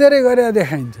नाफा धेरै गरेर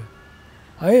देखाइन्छ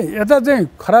है यता चाहिँ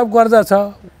खराब कर्जा छ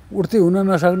उठ्दै हुन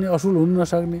नसक्ने असुल हुन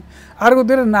नसक्ने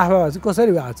अर्कोतिर नाफा भएको छ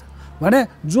कसरी भएको छ भने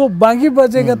जो बाँकी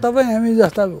बचेका तपाईँ हामी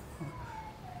जस्ता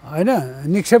होइन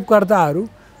निक्षेपकर्ताहरू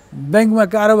ब्याङ्कमा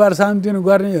कारोबार सानोतिनो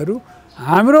गर्नेहरू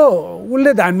हाम्रो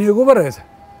उसले धानिएको पो रहेछ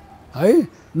है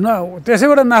न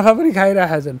त्यसैबाट नाफा पनि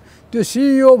खाइरहेका छन् त्यो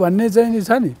सिइओ भन्ने चाहिँ नि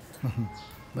छ नि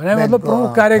भने मतलब प्रमुख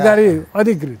कार्यकारी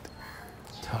अधिकृत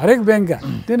हरेक ब्याङ्कका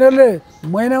तिनीहरूले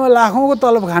महिनामा लाखौँको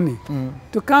तलब खाने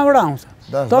त्यो कहाँबाट आउँछ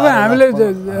तपाईँ हामीले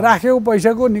राखेको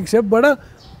पैसाको निक्षेपबाट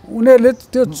उनीहरूले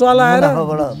त्यो चलाएर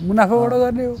मुनाफाबाट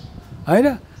गर्ने हो होइन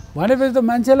भनेपछि त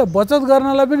मान्छेलाई बचत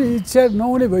गर्नलाई पनि इच्छा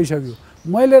नहुने भइसक्यो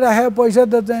मैले राखेको पैसा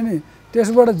त चाहिँ नि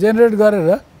त्यसबाट जेनेरेट गरेर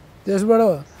त्यसबाट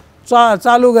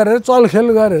चालु गरेर चलखेल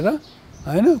गरेर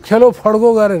होइन खेलो फड्को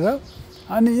गरेर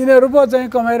अनि यिनीहरू पो चाहिँ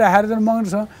कमाइराखेर चाहिँ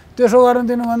मग्नसँग त्यसो गर्नु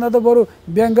दिनुभन्दा त बरु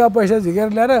ब्याङ्कका पैसा झिकेर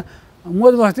ल्याएर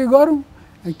मोज मस्ती गरौँ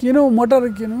किनौँ मोटर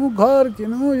किनौँ घर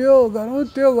किनौँ यो गरौँ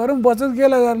त्यो गरौँ बचत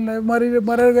केलाई गर्ने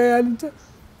मरेर गइहालिन्छ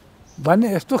भन्ने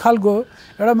यस्तो खालको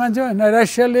एउटा मान्छेमा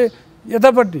नैराश्यले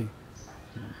यतापट्टि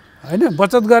होइन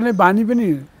बचत गर्ने बानी पनि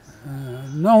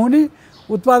नहुने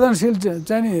उत्पादनशील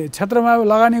चाहिँ नि क्षेत्रमा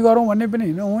लगानी गरौँ भन्ने पनि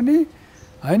नहुने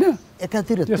होइन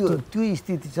एकातिर त्यो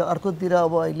स्थिति छ अर्कोतिर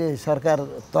अब अहिले सरकार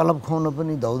तलब खुवाउन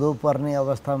पनि धौधौ पर्ने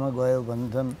अवस्थामा गयो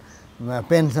भन्छन्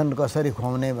पेन्सन कसरी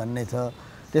खुवाउने भन्ने छ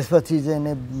त्यसपछि चाहिँ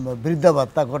नि वृद्ध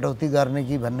भत्ता कटौती गर्ने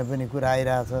कि भन्ने पनि कुरा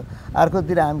आइरहेछ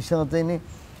अर्कोतिर हामीसँग चाहिँ नि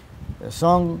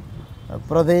सङ्घ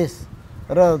प्रदेश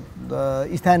र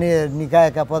स्थानीय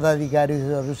निकायका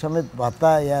पदाधिकारीहरू समेत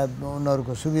भत्ता या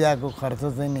उनीहरूको सुविधाको खर्च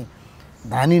चाहिँ नि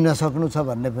धानी नसक्नु छ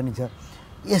भन्ने पनि छ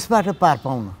यसबाट पार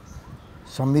पाउन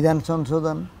संविधान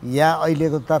संशोधन या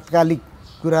अहिलेको तात्कालिक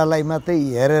कुरालाई मात्रै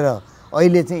हेरेर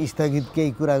अहिले चाहिँ स्थगित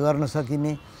केही कुरा गर्न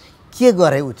सकिने के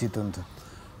गरे उचित हुन्छ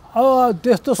अब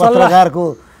त्यस्तो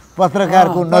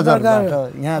पत्रकारको नजरबाट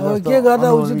यहाँ के गर्दा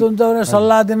उचित हुन्छ भने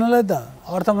सल्लाह दिनलाई त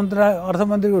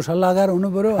अर्थमन्त्रीको सल्लाहकार हुनु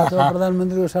पर्यो अथवा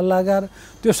प्रधानमन्त्रीको सल्लाहकार।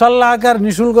 त्यो सल्लाहकार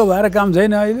निशुल्क भएर काम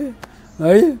छैन अहिले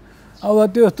है। अब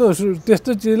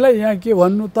त्यस्तो चिजलाई यहाँ के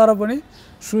भन्नु, तर पनि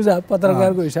सुझाव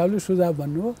पत्रकारको हिसाबले सुझाव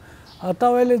भन्नु हो।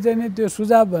 तपाईँले चाहिँ नि त्यो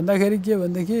सुझाव भन्दाखेरि के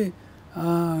भनेदेखि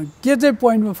के चाहिँ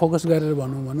पोइन्टमा फोकस गरेर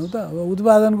भनौँ त, अब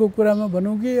उत्पादनको कुरामा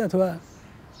भनौँ कि अथवा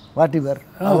वाटेभर।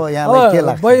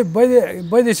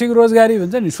 वैदेशिक रोजगारी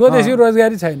भन्छ नि, स्वदेशी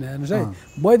रोजगारी छैन। हेर्नुहोस् है,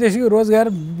 वैदेशिक रोजगार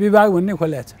विभाग भन्ने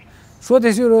खोल्या छ,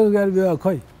 स्वदेशी रोजगार विभाग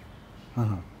खै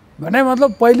भने मतलब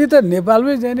पहिले त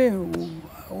नेपालमै चाहिँ नि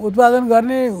उत्पादन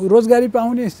गर्ने रोजगारी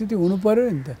पाउने स्थिति हुनु पर्यो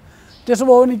नि त। त्यसो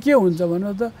भयो भने के हुन्छ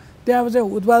भन्नु त, त्यहाँ चाहिँ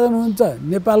उत्पादन हुन्छ,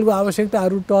 नेपालको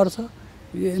आवश्यकताहरू टर्छ,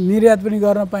 निर्यात पनि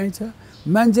गर्न पाइन्छ,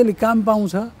 मान्छेले काम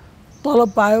पाउँछ, तलब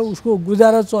पायो, उसको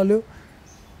गुजारा चल्यो,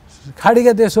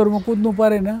 खाडीका देशहरूमा कुद्नु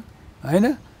परेन हैन।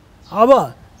 अब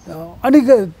अनि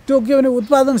त्यो के भने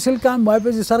उत्पादनशील काम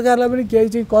भएपछि सरकारलाई पनि केही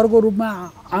चाहिँ करको रूपमा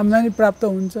आम्दानी प्राप्त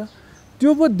हुन्छ,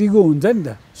 त्यो पो दिगो हुन्छ नि त,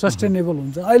 सस्टेनेबल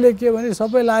हुन्छ। अहिले के भने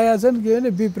सबै लागेका छन् के भने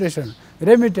विप्रेषण,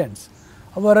 रेमिटेन्स।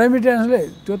 अब रेमिटेन्सले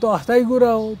त्यो त अस्थायी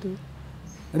कुरा हो। त्यो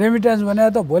रेमिटेन्स भने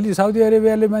त भोलि साउदी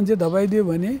अरेबियाले मान्छे धपाइदियो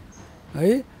भने है,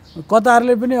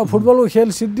 कतारले पनि अब फुटबलको खेल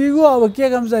सिद्धिगयो, अब के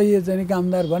काम चाहिए चाहिँ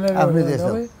कामदार भनेर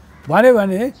भन्यो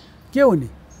भने के हुने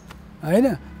हैन।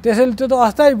 त्यसैले त्यो त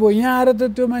अस्थायी भयो। यहाँ आएर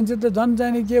त त्यो मान्छे त झन्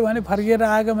चाहिँ के भने फर्केर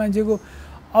आएका मान्छेको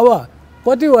अब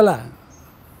कति होला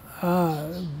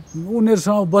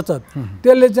उनीहरूसँग बचत,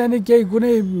 त्यसले चाहिँ नि केही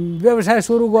कुनै व्यवसाय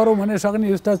सुरु गरौँ भने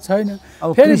सक्ने स्थिति छैन।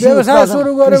 फेरि व्यवसाय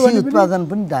सुरु गर्यो भने उत्पादन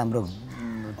पनि हाम्रो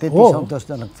त्यति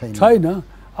सन्तोषजनक छैन।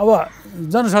 अब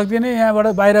जनशक्ति नै यहाँबाट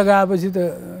बाहिर गएपछि त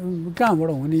कहाँबाट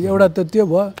हुने, एउटा त त्यो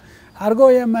भयो। अर्को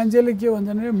यहाँ मान्छेले के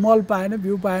भन्छन् भने मल पाएन,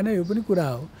 बिउ पाएन, यो पनि कुरा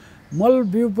हो, मल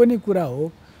बिउ पनि कुरा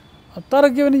हो। तर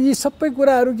के भने यी सबै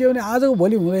कुराहरू के भने आजको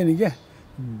भोलि हुँदैन क्या,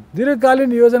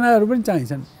 दीर्घकालीन योजनाहरू पनि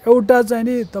चाहिन्छन्। एउटा चाहिँ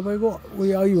नि तपाईँको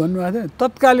उयो अघि भन्नुभएको थियो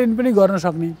तत्कालीन पनि गर्न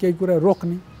सक्ने केही कुरा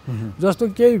रोक्ने, जस्तो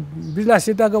केही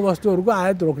विलासिताका वस्तुहरूको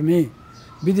आयात रोक्ने,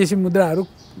 विदेशी मुद्राहरू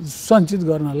सञ्चित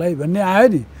गर्नलाई भन्ने आयो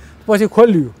नि, पछि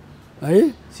खोलियो है।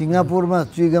 सिङ्गापुरमा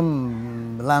चुइगम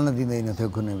लान दिँदैन थियो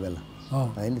कुनै बेला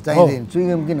होइन, चाहिँदैन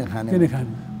चुइगम किन खाने,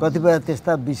 कतिपय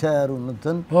त्यस्ता विषयहरू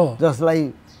हुन्छन् जसलाई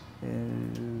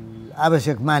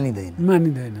आवश्यक मानिँदैन।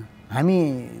 हामी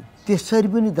त्यसरी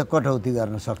पनि त कटौती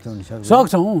गर्न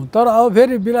सक्छौँ। तर अब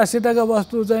फेरि विलासिताका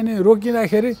वस्तु चाहिँ नि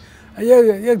रोकिँदाखेरि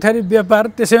एक थरी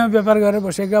व्यापार, त्यसैमा व्यापार गरेर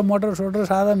बसेका मोटर सोटर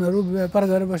साधनहरू व्यापार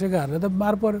गरेर बसेकाहरूलाई त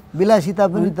मार पर्यो। विलासिता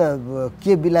पनि त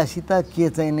के विलासिता के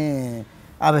चाहिने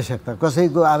आवश्यकता,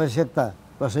 कसैको आवश्यकता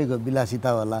कसैको विलासिता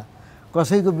होला,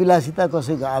 कसैको विलासिता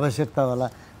कसैको आवश्यकता होला,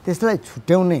 त्यसलाई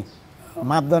छुट्याउने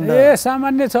मापदण्ड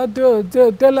सामान्य छ।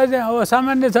 त्यसलाई चाहिँ अब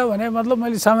सामान्य छ भने मतलब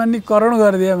मैले सामान्यकरण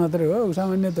गरिदिएँ मात्रै हो,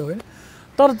 सामान्य त होइन।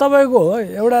 तर तपाईँको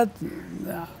एउटा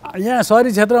यहाँ सहरी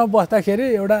क्षेत्रमा बस्दाखेरि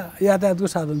एउटा यातायातको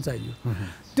साधन चाहियो,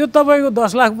 त्यो तपाईँको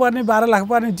 10 लाख पर्ने 12 लाख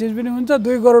पर्ने चिज पनि हुन्छ,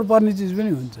 2 करोड पर्ने चिज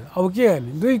पनि हुन्छ। अब के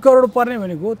गर्ने, 2 करोड पर्ने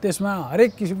भनेको त्यसमा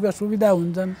हरेक किसिमका सुविधा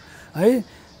हुन्छन् है,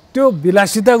 त्यो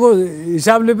विलासिताको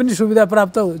हिसाबले पनि सुविधा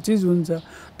प्राप्त चिज हुन्छ।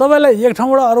 तपाईँलाई एक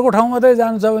ठाउँबाट अर्को ठाउँ मात्रै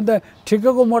जानु छ भने त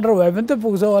ठिक्कको मोटर भए पनि त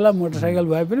पुग्छ होला, मोटरसाइकल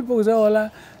भए पनि पुग्छ होला।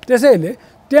 त्यसैले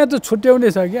त्यहाँ त छुट्याउने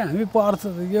छ क्या। हामी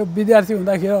यो विद्यार्थी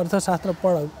हुँदाखेरि अर्थशास्त्र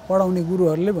पढाउने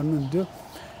गुरुहरूले भन्नुहुन्थ्यो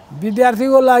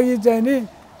विद्यार्थीको लागि चाहिँ नि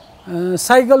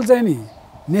साइकल चाहिँ नि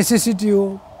नेसेसिटी हो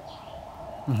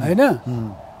हैन,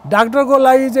 डाक्टरको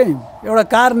लागि चाहिँ एउटा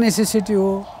कार नेसेसिटी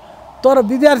हो, तर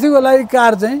विद्यार्थीको लागि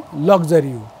कार चाहिँ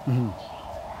लग्जरी हो।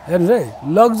 हेर्नुहोस् है,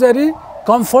 लग्जरी,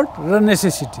 कम्फर्ट र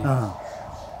नेसेसिटी,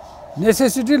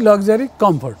 नेसेसिटी, लग्जरी,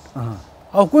 कम्फर्ट।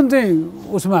 अब कुन चाहिँ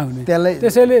उसमा हुने,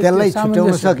 त्यसैले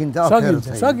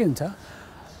सकिन्छ।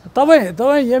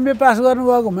 तपाईँ एमए पास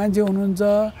गर्नुभएको मान्छे हुनुहुन्छ,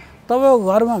 तपाईँको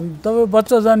घरमा तपाईँ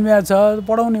बच्चा जन्मिया छ,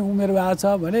 पढाउने उमेर भएको छ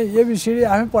भने एबिसिडी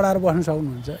आफै पढाएर बस्न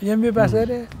सक्नुहुन्छ, एमए पास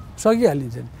गरे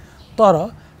सकिहालिन्छ नि। तर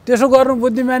त्यसो गर्नु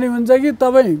बुद्धिमानी हुन्छ कि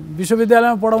तपाईँ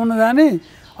विश्वविद्यालयमा पढाउन जाने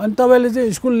अनि तपाईँले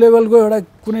चाहिँ स्कुल लेभलको एउटा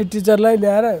कुनै टिचरलाई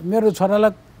ल्याएर मेरो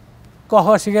छोरालाई कख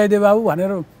सिकाइदे बाबु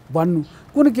भनेर भन्नु,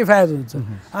 कुन किफायत हुन्छ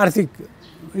आर्थिक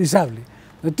हिसाबले,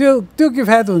 त्यो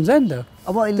किफायत हुन्छ नि त।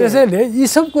 अब त्यसैले यी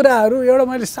सब कुराहरू एउटा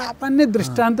मैले सामान्य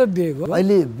दृष्टान्त दिएको।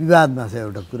 अहिले विवादमा छ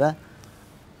एउटा कुरा,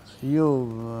 यो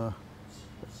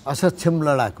असक्षम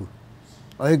लडाकु,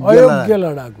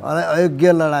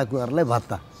 अयोग्य लडाकुहरूलाई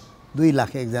भत्ता 2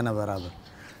 लाख एकजना बराबर,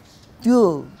 त्यो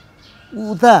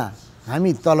उता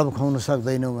हामी तलब खुवाउन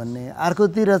सक्दैनौँ भन्ने,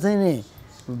 अर्कोतिर चाहिँ नि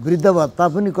वृद्ध भत्ता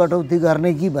पनि कटौती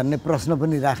गर्ने कि भन्ने प्रश्न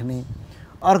पनि राख्ने,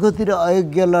 अर्कोतिर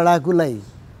अयोग्य लडाकुलाई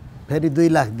फेरि 2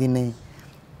 लाख दिने,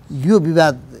 यो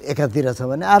विवाद एकातिर छ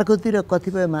भने अर्कोतिर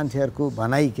कतिपय मान्छेहरूको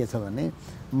भनाइ के छ भने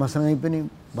मसँगै पनि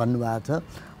भन्नुभएको छ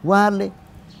उहाँहरूले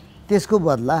त्यसको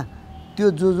बदला त्यो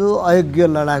जो अयोग्य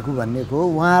लडाकु भन्नेको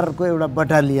उहाँहरूको एउटा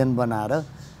बटालियन बनाएर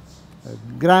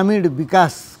ग्रामीण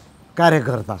विकास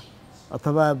कार्यकर्ता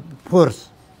अथवा फोर्स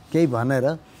केही भनेर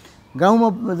गाउँमा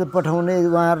पठाउने,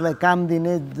 उहाँहरूलाई काम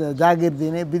दिने, जागिर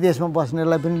दिने, विदेशमा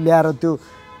बस्नेलाई पनि ल्याएर त्यो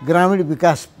ग्रामीण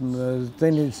विकास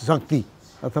चाहिँ नि शक्ति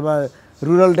अथवा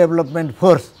रुरल डेभलपमेन्ट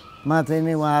फोर्समा चाहिँ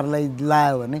नि उहाँहरूलाई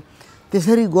लायो भने,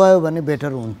 त्यसरी गयो भने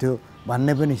बेटर हुन्थ्यो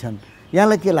भन्ने पनि छन्।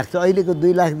 यहाँलाई के लाग्छ, अहिलेको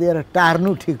 2 लाख दिएर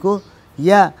टार्नु ठिक हो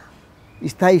या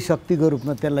स्थायी शक्तिको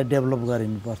रूपमा त्यसलाई डेभलप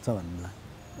गरिनुपर्छ भन्ने लाग्छ?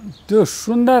 त्यो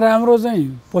सुन्दा राम्रो चाहिँ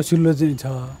पछिल्लो चाहिँ छ,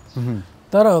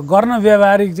 तर गर्न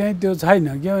व्यावहारिक चाहिँ त्यो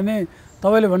छैन। किनभने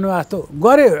तपाईँले भन्नुभएको जस्तो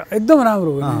गरे एकदम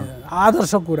राम्रो हो,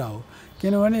 आदर्श कुरा हो।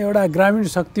 किनभने एउटा ग्रामीण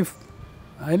शक्ति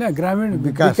होइन, ग्रामीण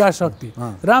विकास शक्ति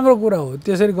राम्रो कुरा हो।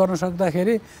 त्यसरी गर्न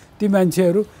सक्दाखेरि ती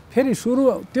मान्छेहरू फेरि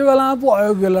सुरु त्यो बेलामा पो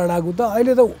अयोग्य लडाकु त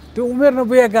अहिले त त्यो उमेर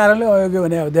नपुगेको कारणले अयोग्य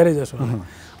भने अब धेरै जसो।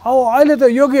 अब अहिले त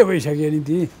योग्य भइसक्यो नि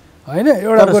ती होइन,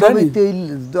 एउटा कुरा नि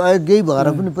त्यो अयोग्यै भएर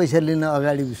पनि पैसा लिन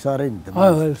अगाडि सरे नि त,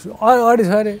 अगाडि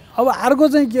सरे। अब अर्को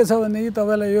चाहिँ के छ भनेदेखि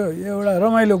तपाईँलाई यो एउटा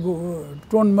रमाइलो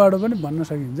टोनबाट पनि भन्न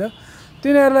सकिन्छ,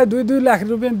 तिनीहरूलाई 2-2 लाख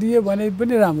रुपियाँ दिए भने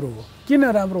पनि राम्रो हो। किन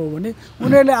राम्रो हो भने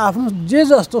उनीहरूले आफ्नो जे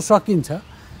जस्तो सकिन्छ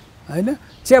होइन,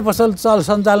 चिया पसल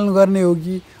सञ्चालन गर्ने हो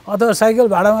कि, अथवा साइकल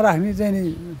भाडामा राख्ने चाहिँ नि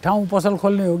ठाउँ पसल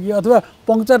खोल्ने हो कि, अथवा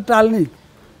पङ्क्चर टाल्ने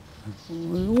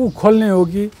खोल्ने हो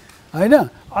कि होइन,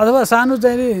 अथवा सानो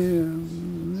चाहिँ नि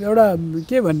एउटा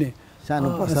के भन्ने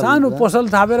सानो पसल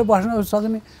थापेर बस्न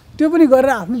सक्ने, त्यो पनि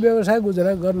गरेर आफ्नो व्यवसाय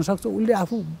गुजारा गर्न सक्छ। उसले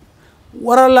आफू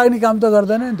ओह्रालो लाग्ने काम त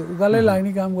गर्दैन नि त, उकालै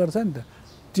लाग्ने काम गर्छ नि त।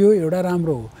 त्यो एउटा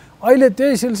राम्रो हो। अहिले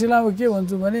त्यही सिलसिलामा के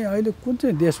भन्छु भने अहिले कुन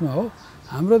चाहिँ देशमा हो,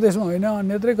 हाम्रो देशमा होइन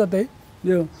अन्यत्रै कतै,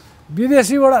 यो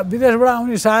विदेशबाट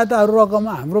आउने सहायताहरू रकम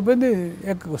हाम्रो पनि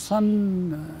सन्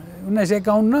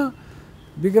 1951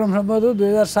 विक्रम सम्वत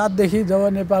 2007देखि जब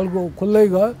नेपालको खुल्दै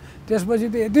गयो त्यसपछि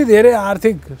त यति धेरै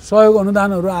आर्थिक सहयोग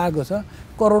अनुदानहरू आएको छ,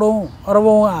 करोडौँ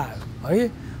अरबौँ आयो है।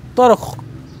 तर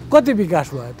कति विकास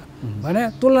भयो त भने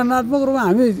तुलनात्मक रूपमा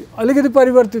हामी अलिकति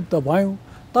परिवर्तित त भयौँ,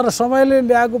 तर समयले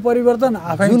ल्याएको परिवर्तन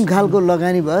आफै जुन खालको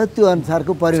लगानी भयो त्यो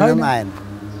अनुसारको परिणाम आएन।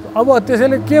 अब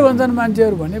त्यसैले के भन्छन्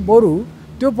मान्छेहरू भने बरु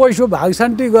त्यो पैसो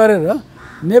भागसान्टी गरेर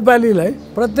नेपालीलाई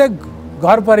प्रत्येक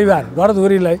घर परिवार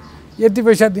घरधुरीलाई यति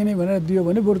पैसा दिने भनेर दियो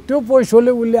भने बरु त्यो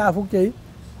पैसोले उसले आफू केही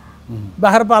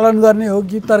बाख्रा पालन गर्ने हो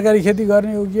कि तरकारी खेती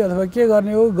गर्ने हो कि अथवा के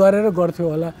गर्ने हो गरेर गर्थ्यो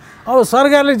होला। अब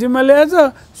सरकारले जिम्मा ल्याएछ,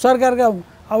 सरकारका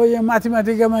अब यहाँ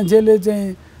माथिका मान्छेले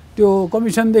चाहिँ त्यो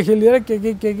कमिसनदेखि लिएर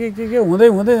के हुँदै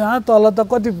तल त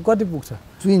कति पुग्छ,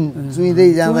 चुइँदै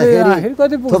जाँदाखेरि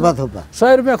कति पुग्छ,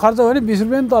 100 रुपियाँ खर्च भने 20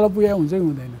 रुपियाँ तल पुगे हुन्छ कि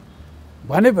हुँदैन।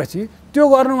 भनेपछि त्यो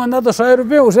गर्नुभन्दा त 100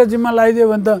 रुपियाँ उसले जिम्मा लगाइदियो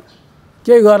भने त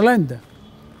केही गर्ला नि त।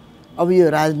 अब यो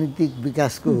राजनीतिक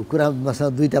विकासको कुरा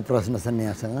मसँग 2टा प्रश्न छन्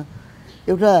यहाँसँग।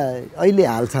 एउटा अहिले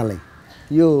हालसालै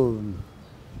यो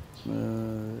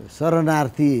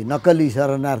शरणार्थी नक्कली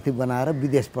शरणार्थी बनाएर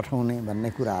विदेश पठाउने भन्ने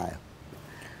कुरा आयो।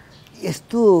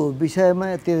 यस्तो विषयमा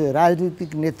त्यो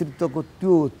राजनीतिक नेतृत्वको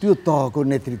त्यो तहको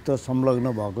नेतृत्व संलग्न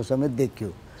भएको समेत देखियो।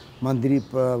 मन्त्री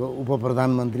उप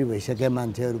प्रधानमन्त्री भइसकेका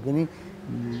मान्छेहरू पनि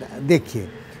देखिए।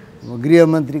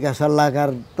 गृहमन्त्रीका सल्लाहकार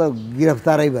त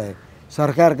गिरफ्तारै भए,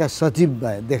 सरकारका सचिव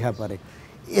भए, देखा परे।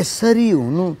 यसरी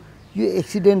हुनु यो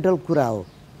एक्सिडेन्टल कुरा हो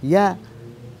या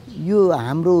यो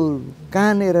हाम्रो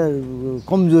कहाँनिर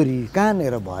कमजोरी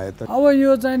कहाँनिर भयो त? अब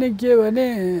यो चाहिँ नि के भने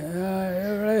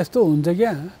एउटा यस्तो हुन्छ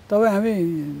क्या, तपाईँ हामी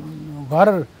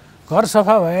घर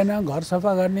सफा भएन, घर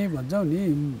सफा गर्ने भन्छौँ नि,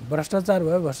 भ्रष्टाचार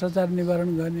भयो भ्रष्टाचार निवारण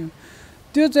गर्ने,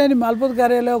 त्यो चाहिँ नि मालपोत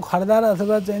कार्यालय खर्दार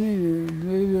अथवा चाहिँ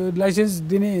नि लाइसेन्स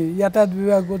दिने यातायात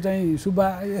विभागको चाहिँ सुब्बा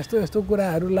यस्तो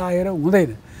कुराहरू लागेर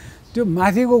हुँदैन। त्यो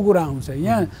माथिको कुरा आउँछ।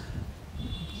 यहाँ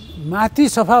माथि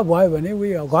सफा भयो भने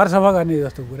उयो घर सफा गर्ने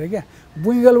जस्तो कुरा क्या,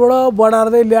 बुइगलबाट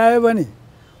बढार्दै ल्यायो भने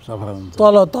सफा हुन्छ,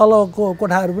 तलको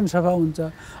कोठाहरू पनि सफा हुन्छ।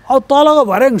 अब तलको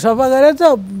भर्याङ सफा गरेछ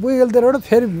बुइगलतिरबाट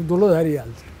फेरि धुलो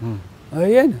झरिहाल्छ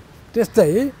होइन।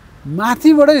 त्यस्तै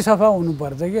माथिबाटै सफा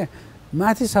हुनुपर्छ क्या,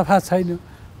 माथि सफा छैन,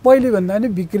 पहिले भन्दा पनि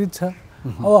विकृत छ।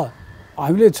 अब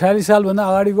हामीले 46 सालभन्दा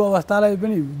अगाडिको अवस्थालाई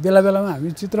पनि बेलामा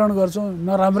हामी चित्रण गर्छौँ,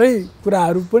 नराम्रै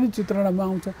कुराहरू पनि चित्रणमा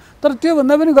आउँछ। तर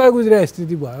त्योभन्दा पनि गयो गुज्रेको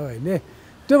स्थिति भयो अहिले।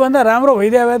 त्योभन्दा राम्रो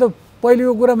भइदियो भए त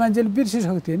पहिलेको कुरा मान्छेले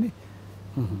बिर्सिसक्थ्यो नि।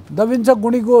 दबिन्छ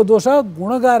गुणीको दोष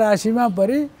गुणका राशिमा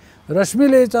परि,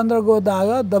 रश्मिले चन्द्रको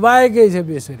दाग दबाएकै छ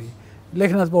बेसरी,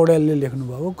 लेखनाथ पौड्यालले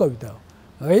लेख्नुभएको कविता हो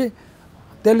है।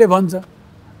 त्यसले भन्छ।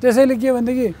 त्यसैले के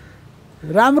भनेदेखि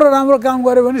राम्रो काम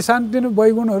गर्यो भने सानोतिनो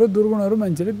वैगुणहरू दुर्गुणहरू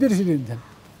मान्छेले बिर्सिदिन्छन्।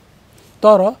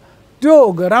 तर त्यो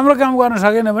राम्रो काम गर्न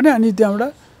सकेन भने अनि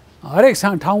त्यहाँबाट हरेक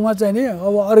ठाउँमा चाहिँ नि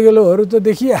अब अर्गेलोहरू त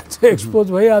देखिहाल्छ, एक्सपोज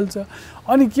भइहाल्छ।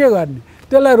 अनि के गर्ने?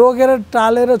 त्यसलाई रोकेर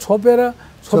टालेर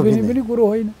छोपिने पनि कुरो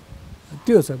होइन।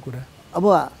 त्यो छ कुरा। अब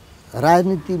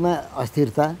राजनीतिमा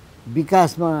अस्थिरता,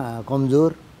 विकासमा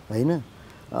कमजोर होइन,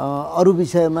 अरू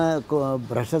विषयमा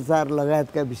भ्रष्टाचार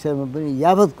लगायतका विषयमा पनि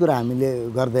यावत कुरा हामीले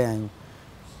गर्दै आयौँ।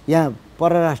 यहाँ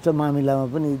परराष्ट्र मामिलामा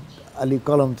पनि अलि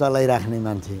कलम चलाइराख्ने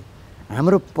मान्छे,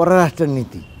 हाम्रो परराष्ट्र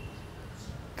नीति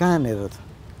कहाँनिर छ,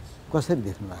 कसरी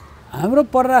देख्नु भएको? हाम्रो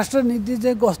परराष्ट्र नीति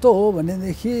चाहिँ कस्तो हो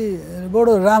भनेदेखि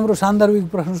बडो राम्रो सान्दर्भिक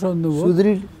प्रश्न सोध्नुभयो।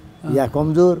 सुदृढ या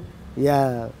कमजोर या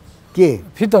के?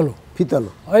 फितलो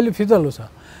अहिले फितलो छ।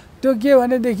 त्यो के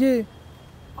भनेदेखि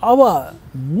अब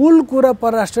मूल कुरा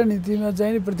परराष्ट्र नीतिमा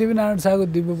चाहिँ पृथ्वीनारायण शाहको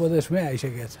दिव्य उपदेशमै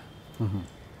आइसकेको छ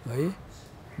है।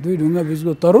 दुई ढुङ्गा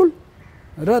बिचको तरुल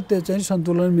र त्यो चाहिँ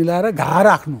सन्तुलन मिलाएर घा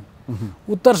राख्नु,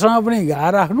 उत्तरसँग पनि घा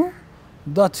राख्नु,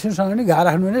 दक्षिणसँग पनि घा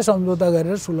राख्नु भने सम्झौता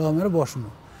गरेर सुलहमेर बस्नु।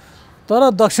 तर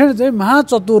दक्षिण चाहिँ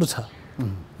महाचतुर छ,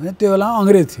 त्यो बेला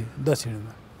अङ्ग्रेज थिए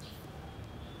दक्षिणमा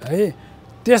है।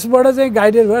 त्यसबाट चाहिँ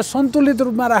गाइडेड भएर सन्तुलित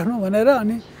रूपमा राख्नु भनेर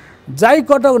अनि जाइ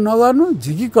कटक नगर्नु,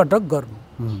 झिकी कटक गर्नु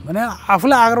भने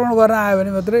आफूलाई आक्रमण गर्न आयो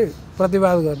भने मात्रै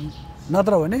प्रतिवाद गर्नु,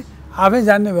 नत्र भने आफै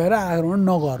जान्ने भएर आक्रमण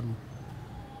नगर्नु।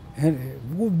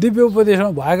 दिव्य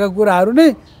उपदेशमा भएका कुराहरू नै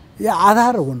या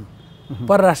आधार हुन्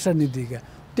परराष्ट्र नीतिका।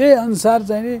 त्यही अनुसार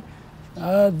चाहिँ नि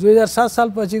 2007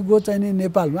 सालपछिको चाहिँ नि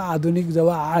नेपालमा आधुनिक जब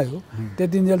आयो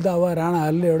त्यतिन्जेल त अब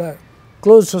राणाहरूले एउटा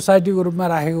क्लोज सोसाइटीको रूपमा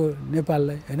राखेको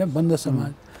नेपाललाई होइन, बन्द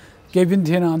समाज, केही पनि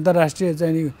थिएन। अन्तर्राष्ट्रिय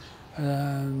चाहिँ नि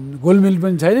गोलमिल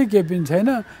पनि छैन, केही पनि छैन।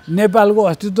 नेपालको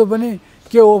अस्तित्व पनि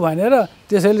के हो भनेर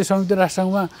त्यसैले संयुक्त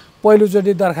राष्ट्रसङ्घमा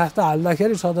पहिलोचोटि दरखास्त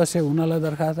हाल्दाखेरि, सदस्य हुनलाई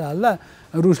दरखास्त हाल्दा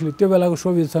रुसले, त्यो बेलाको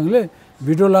सोभियत सङ्घले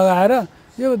भिटो लगाएर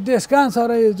यो देश कहाँ छ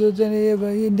र यो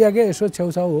चाहिँ इन्डियाकै यसो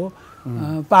छेउछाउ हो,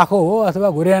 पाखो हो अथवा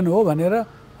घुर्यान हो भनेर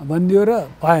भनिदियो र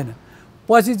भएन।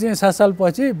 पछि चाहिँ 7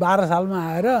 सालपछि 12 सालमा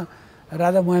आएर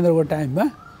राजा महेन्द्रको टाइममा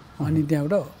अनि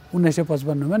त्यहाँबाट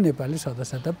 1955मा नेपालले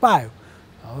सदस्यता पायो।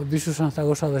 अब विश्व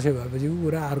संस्थाको सदस्य भएपछिको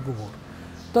कुरा अर्को भयो।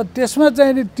 त त्यसमा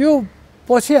चाहिँ नि त्यो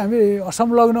पछि हामी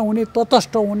असंलग्न हुने,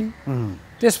 तटस्थ हुने,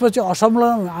 त्यसपछि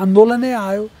असंलग्न आन्दोलनै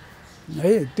आयो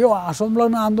है। त्यो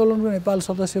असंलग्न आन्दोलनको नेपाल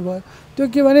सदस्य भयो। त्यो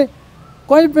के भने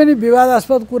कहीँ पनि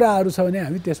विवादास्पद कुराहरू छ भने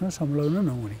हामी त्यसमा संलग्न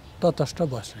नहुने, तटस्थ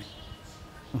बस्ने।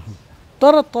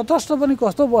 तर तटस्थ पनि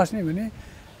कस्तो बस्ने भने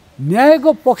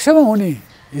न्यायको पक्षमा हुने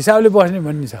हिसाबले बस्ने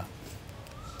भन्ने छ।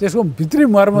 त्यसको भित्री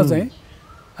मर्म चाहिँ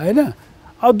होइन।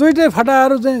 अब दुइटै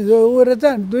फटाहरू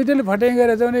चाहिँ दुइटैले फट्याङ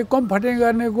गरेर चाहिँ भने कम फट्याङ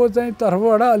गर्नेको चाहिँ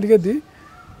तर्फबाट अलिकति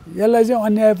यसलाई चाहिँ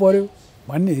अन्याय पर्यो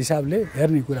भन्ने हिसाबले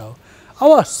हेर्ने कुरा हो। अब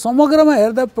समग्रमा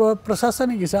हेर्दा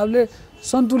प्रशासनिक हिसाबले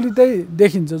सन्तुलितै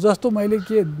देखिन्छ। जस्तो मैले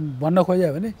के भन्न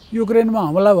खोजेँ भने युक्रेनमा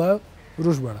हमला भयो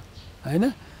रुसबाट होइन,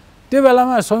 त्यो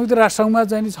बेलामा संयुक्त राष्ट्रसङ्घमा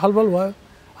चाहिँ छलफल भयो।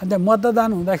 अन्त मतदान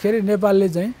हुँदाखेरि नेपालले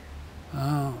चाहिँ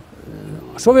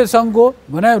सोभियत सङ्घको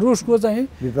भने रुसको चाहिँ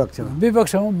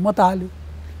विपक्षमा मत हाल्यो।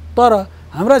 तर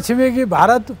हाम्रा छिमेकी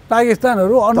भारत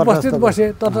पाकिस्तानहरू अनुपस्थित बसे,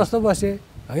 तटस्थ बसे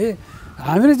है।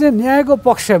 हामीले चाहिँ न्यायको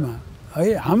पक्षमा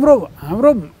है, हाम्रो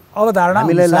अवधारणा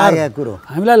हामीलाई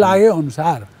लागेको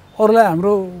अनुसार, अरूलाई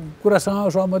हाम्रो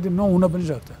कुरासँग सहमति नहुन पनि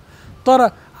सक्छ, तर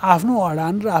आफ्नो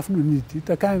अडान र आफ्नो नीति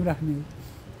त कायम राख्ने हो।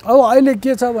 अब अहिले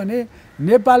के छ भने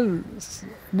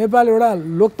नेपाल एउटा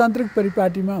लोकतान्त्रिक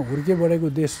परिपाटीमा हुर्के बढेको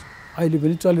देश अहिले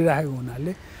पनि चलिरहेको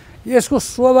हुनाले यसको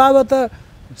स्वभावतः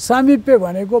सामिप्य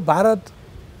भनेको भारत,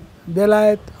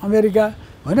 बेलायत, अमेरिका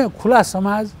होइन, खुला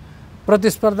समाज,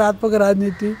 प्रतिस्पर्धात्मक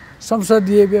राजनीति,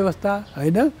 संसदीय व्यवस्था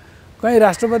होइन। कहीँ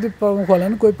राष्ट्रपति प्रमुख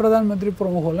होलान्, कोही प्रधानमन्त्री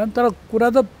प्रमुख होलान्, तर कुरा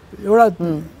त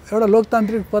एउटा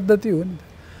लोकतान्त्रिक पद्धति हो नि।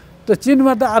 त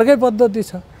चीनमा त अर्कै पद्धति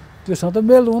छ, त्योसँग त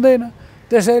मेल हुँदैन।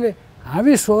 त्यसैले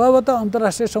हामी स्वभावतः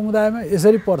अन्तर्राष्ट्रिय समुदायमा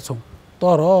यसरी पर्छौँ।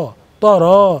 तर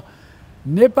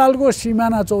नेपालको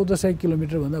सिमाना 1400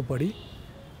 किलोमिटरभन्दा बढी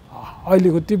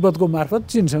अहिलेको तिब्बतको मार्फत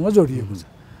चीनसँग जोडिएको छ।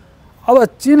 अब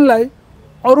चीनलाई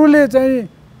अरूले चाहिँ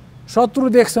शत्रु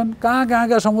देख्छन्,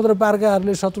 कहाँका समुद्र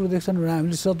पारकाहरूले शत्रु देख्छन् भने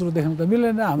हामीले शत्रु देख्न त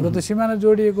मिलेन। हाम्रो त सिमाना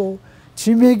जोडिएको हो,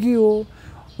 छिमेकी हो,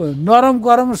 नरम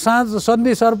करम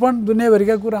सन्धि सर्पण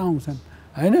दुनियाँभरिका कुरा आउँछन्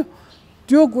होइन।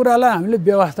 त्यो कुरालाई हामीले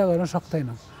व्यवस्था गर्न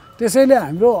सक्दैनौँ। त्यसैले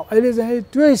हाम्रो अहिले चाहिँ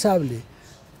त्यो हिसाबले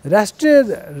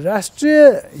राष्ट्रिय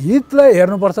हितलाई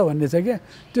हेर्नुपर्छ भन्ने छ क्या।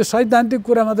 त्यो सैद्धान्तिक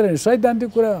कुरा मात्रै होइन, सैद्धान्तिक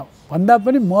कुरा भन्दा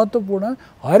पनि महत्त्वपूर्ण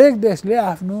हरेक देशले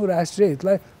आफ्नो राष्ट्रिय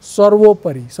हितलाई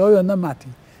सर्वोपरि सबैभन्दा माथि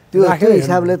त्यो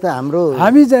हिसाबले त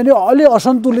हामी चाहिँ नि अलि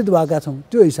असन्तुलित भएका छौँ।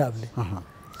 त्यो हिसाबले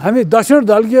हामी दक्षिण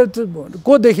दलकीय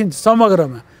को देखिन्छ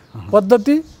समग्रमा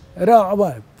पद्धति र अब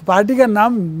पार्टीका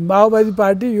नाम माओवादी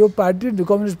पार्टी, यो पार्टी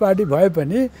कम्युनिस्ट पार्टी भए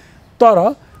पनि तर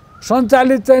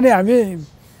सञ्चालित चाहिँ नि हामी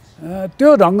त्यो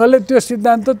ढङ्गले त्यो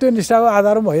सिद्धान्त त्यो निष्ठाको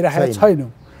आधारमा भइरहेको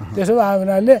छैनौँ। त्यसो भए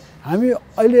हुनाले हामी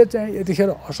अहिले चाहिँ यतिखेर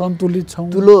असन्तुलित छौँ।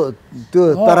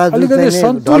 अलिकति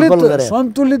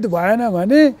सन्तुलित भएन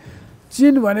भने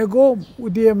चीन भनेको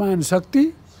उदीयमान शक्ति,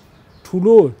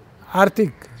 ठुलो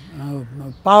आर्थिक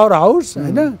पावर हाउस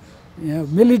होइन,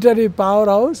 मिलिटरी पावर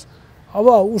हाउस, अब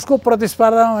उसको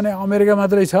प्रतिस्पर्धामा भने अमेरिका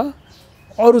मात्रै छ,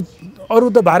 अरू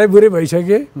त भारे बुरे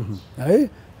भइसके है।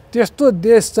 त्यस्तो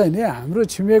देश चाहिँ नि हाम्रो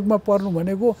छिमेकमा पर्नु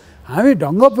भनेको हामी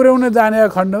ढङ्ग पुर्याउन जाने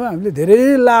खण्डमा हामीले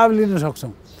धेरै लाभ लिन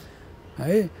सक्छौँ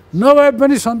है। नभए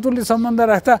पनि सन्तुलित सम्बन्ध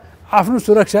राख्दा आफ्नो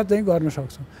सुरक्षा चाहिँ गर्न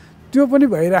सक्छौँ। त्यो पनि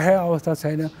भइरहेको अवस्था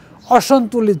छैन,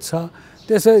 असन्तुलित छ।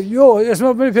 त्यसै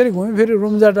यसमा पनि फेरि घुमिफिरी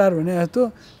रुम्जाटार भने जस्तो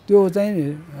त्यो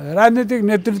चाहिँ राजनीतिक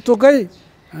नेतृत्वकै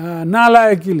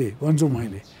नालायकीले भन्छु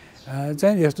मैले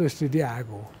चाहिँ यस्तो स्थिति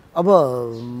आएको हो। अब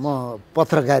म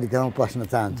पत्रकारितामा पस्न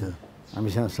चाहन्छु,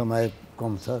 हामीसँग समय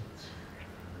कम छ।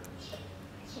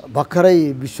 भर्खरै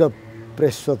विश्व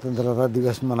प्रेस स्वतन्त्रता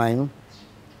दिवस मनायौँ,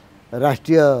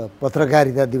 राष्ट्रिय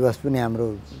पत्रकारिता दिवस पनि हाम्रो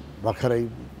भर्खरै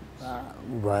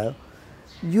भयो।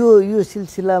 यो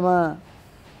सिलसिलामा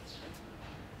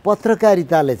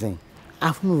पत्रकारिताले चाहिँ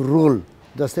आफ्नो रोल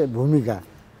जस्तै भूमिका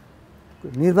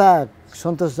निर्वाह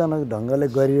सन्तोषजनक ढङ्गले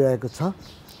गरिरहेको छ?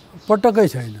 पटक्कै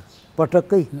छैन।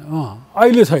 पटक्कै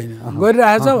अहिले छैन।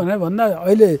 गरिरहेछ भने भन्दा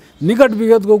अहिले निकट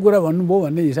विगतको कुरा भन्नुभयो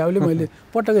भन्ने हिसाबले मैले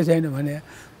पटक्कै छैन भने।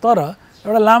 तर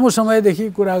एउटा लामो समयदेखि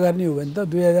कुरा गर्ने हो भने त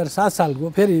 2007 सालको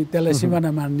फेरि त्यसलाई सिमाना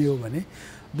मान्ने हो भने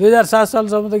 2007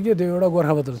 सालसम्म त के थियो, एउटा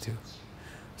गोर्खापत्र थियो।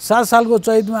 7 सालको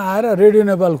चैतमा आएर रेडियो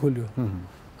नेपाल खोल्यो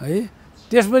है।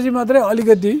 त्यसपछि मात्रै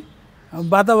अलिकति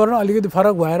वातावरण अलिकति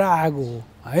फरक भएर आएको हो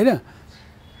होइन।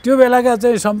 त्यो बेलाका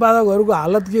चाहिँ सम्पादकहरूको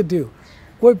हालत के थियो,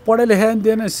 कोही पढे लेखा पनि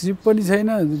थिएन, सिप पनि छैन,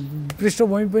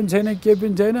 पृष्ठभूमि पनि छैन, के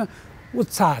पनि छैन,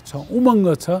 उत्साह छ, उमङ्ग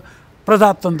छ,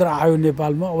 प्रजातन्त्र आयो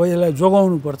नेपालमा, अब यसलाई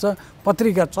जोगाउनुपर्छ,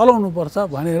 पत्रिका चलाउनुपर्छ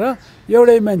भनेर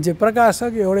एउटै मान्छे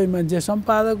प्रकाशक, एउटै मान्छे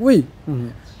सम्पादक,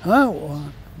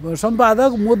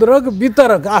 सम्पादक, मुद्रक,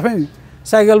 वितरक आफै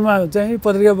साइकलमा चाहिँ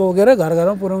पत्रिका बोकेर घर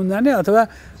घरमा पुर्याउनु जाने अथवा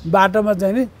बाटोमा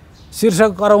चाहिँ नि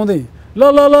शीर्षक कराउँदै ल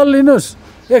ल ल लिनुहोस्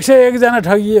 101 जना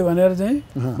ठगिए भनेर चाहिँ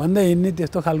भन्दै हिँड्ने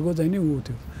त्यस्तो खालको चाहिँ नि ऊ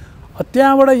थियो।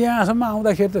 त्यहाँबाट यहाँसम्म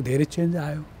आउँदाखेरि त धेरै चेन्ज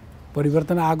आयो,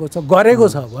 परिवर्तन आएको छ, गरेको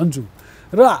छ भन्छु।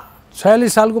 र 46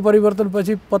 सालको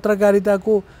परिवर्तनपछि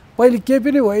पत्रकारिताको पहिले केही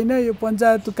पनि होइन, यो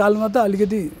पञ्चायत कालमा त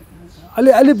अलिकति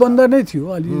अलि बन्द नै थियो,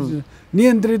 अलि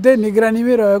नियन्त्रितै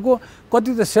निगरानीमै रहेको।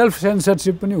 कति त सेल्फ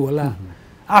सेन्सरसिप पनि होला,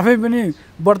 आफै पनि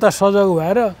बढ्ता सजग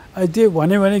भएर त्यो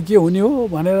भन्यो भने के हुने हो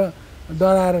भनेर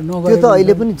डराएर नगरेको। त्यो त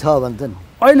अहिले पनि छ भन्छन्।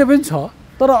 अहिले पनि छ,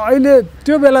 तर अहिले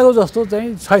त्यो बेलाको जस्तो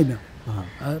चाहिँ छैन।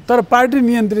 तर पार्टी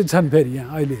नियन्त्रित छन् फेरि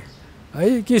यहाँ अहिले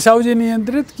है, कि साउजी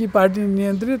नियन्त्रित कि पार्टी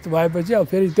नियन्त्रित भएपछि अब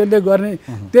फेरि त्यसले गर्ने,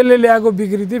 त्यसले ल्याएको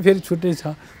विकृति फेरि छुट्टै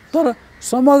छ। तर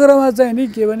समग्रमा चाहिँ नि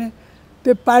के भने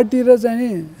त्यो पार्टी र चाहिँ नि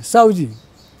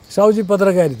साउजी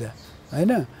पत्रकारिता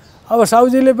होइन। अब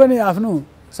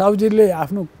साउजीले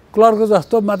आफ्नो क्लर्क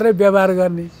जस्तो मात्रै व्यवहार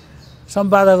गर्ने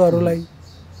सम्पादकहरूलाई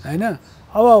होइन।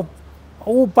 अब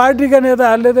ऊ पार्टीका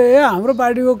नेताहरूले त हाम्रो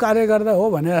पार्टीको कार्यकर्ता हो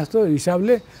भने जस्तो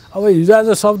हिसाबले अब हिजो आज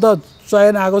शब्द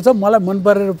चयन आएको छ, मलाई मन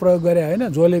परेर प्रयोग गरे होइन,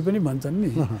 जसले पनि भन्छन् नि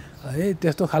है।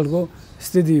 त्यस्तो खालको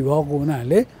स्थिति भएको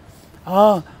हुनाले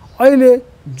अहिले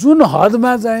जुन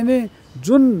हदमा चाहिँ नि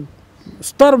जुन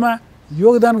स्तरमा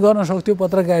योगदान गर्न सक्थ्यो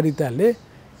पत्रकारिताले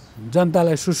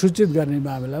जनतालाई सुसूचित गर्ने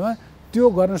मामलामा, त्यो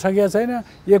गर्न सकेका छैन।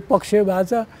 एक पक्षीय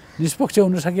बाचा, निष्पक्ष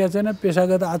हुन सकेका छैन,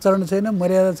 पेसागत आचरण छैन,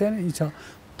 मर्यादा छैन, यी छ।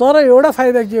 तर एउटा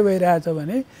फाइदा के भइरहेछ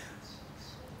भने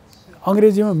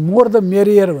अङ्ग्रेजीमा मोर द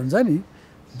मेरियर भन्छ नि,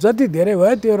 जति धेरै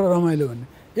भयो त्यो रमाइलो भन्ने।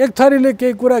 एक थरीले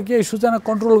केही कुरा केही सूचना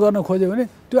कन्ट्रोल गर्न खोज्यो भने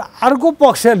त्यो अर्को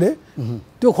पक्षले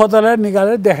त्यो खोतलाई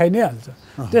निकालेर देखाइ नै हाल्छ।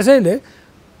 त्यसैले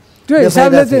त्यो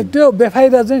हिसाबले चाहिँ त्यो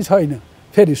बेफाइदा चाहिँ छैन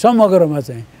फेरि समग्रमा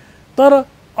चाहिँ। तर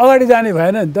अगाडि जाने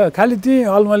भएन नि त, खालि त्यहीँ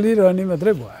अलमलिरहने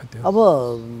मात्रै भयो त्यो। अब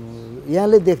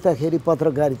यहाँले देख्दाखेरि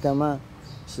पत्रकारितामा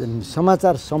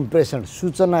समाचार सम्प्रेषण,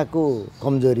 सूचनाको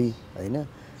कमजोरी होइन,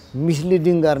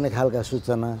 मिसलिडिङ गर्ने खालका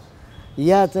सूचना,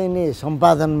 या चाहिँ नि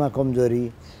सम्पादनमा कमजोरी,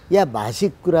 या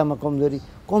भाषिक कुरामा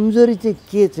कमजोरी चाहिँ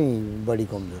के चाहिँ बढी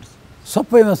कमजोरी छ?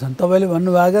 सबैमा छन्। तपाईँले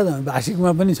भन्नुभएको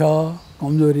भाषिकमा पनि छ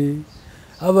कमजोरी।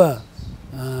 अब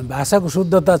भाषाको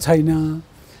शुद्धता छैन,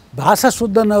 भाषा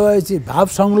शुद्ध नभएपछि भाव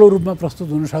सङ्लो रूपमा प्रस्तुत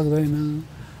हुन सक्दैन,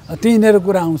 त्यहीँनिर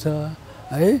कुरा आउँछ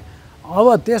है। अब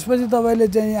त्यसपछि तपाईँले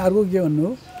चाहिँ अर्को के भन्नु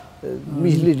हो,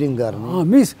 मिसलिडिङ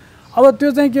गर्ने अब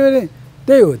त्यो चाहिँ के भने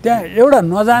त्यही हो, त्यहाँ एउटा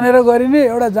नजानेर गरिने,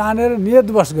 एउटा जानेर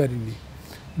नियतवश गरिने।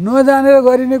 नजानेर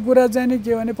गरिने कुरा चाहिँ नि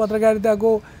के भने पत्रकारिताको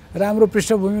राम्रो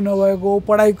पृष्ठभूमि नभएको,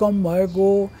 पढाइ कम भएको,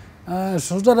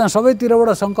 सूचना सबैतिरबाट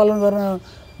सङ्कलन गर्न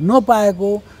नपाएको,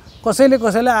 कसैले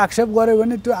कसैलाई आक्षेप गर्यो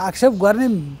भने त्यो आक्षेप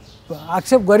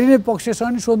गरिने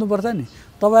पक्षसँग नि सोध्नुपर्छ नि,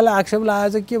 तपाईँलाई आक्षेप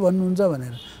लागेको चाहिँ के भन्नुहुन्छ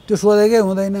भनेर। त्यो सोधेकै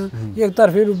हुँदैन,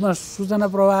 एकतर्फी रूपमा सूचना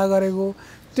प्रवाह गरेको।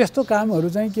 त्यस्तो कामहरू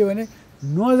चाहिँ के भने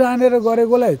नजानेर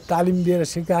गरेकोलाई तालिम दिएर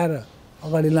सिकाएर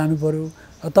अगाडि लानु पर्यो।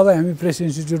 तपाईँ हामी प्रेस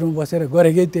इन्स्टिट्युटमा बसेर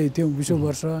गरेकै त्यही थियौँ 20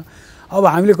 वर्ष। अब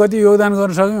हामीले कति योगदान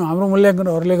गर्न सक्यौँ हाम्रो मूल्याङ्कन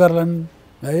अरूले गर्लान्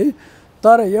है।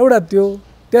 तर एउटा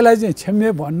त्यसलाई चाहिँ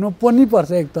क्षम्य भन्नु पनि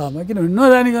पर्छ एक तहमा, किनभने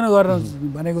नजानिकन गर्न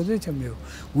भनेको चाहिँ क्षम्य हो।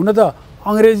 हुन त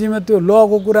अङ्ग्रेजीमा त्यो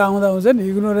लको कुरा आउँदा हुन्छ नि,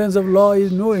 इग्नोरेन्स अफ ल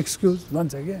इज नो एक्सक्युज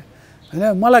भन्छ क्या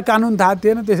होइन। मलाई कानुन थाहा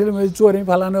थिएन त्यसैले मैले चोरेँ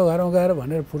फलानु घरमा गएर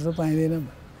भनेर फुर्सद पाइँदैन,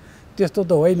 त्यस्तो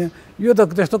त होइन। यो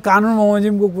त त्यस्तो कानुन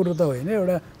बमोजिमको कुरो त होइन,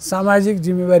 एउटा सामाजिक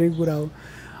जिम्मेवारीको कुरा हो।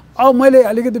 अब मैले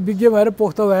अलिकति विज्ञ भएर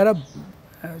पोख्त भएर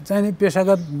चाहिँ नि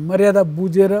पेसागत मर्यादा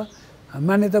बुझेर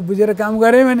मान्यता बुझेर काम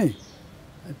गरेँ भने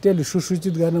त्यसले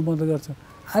सुसूचित गर्न मद्दत गर्छ।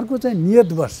 अर्को चाहिँ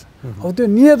नियतवश, अब त्यो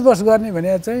नियतवश गर्ने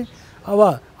भने चाहिँ अब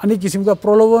अनेक किसिमका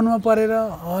प्रलोभनमा परेर,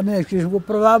 अनेक किसिमको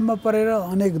प्रभावमा परेर,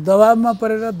 अनेक दबावमा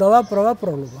परेर, दबाव प्रभाव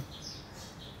प्रलोभन,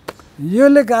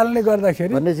 योले कारणले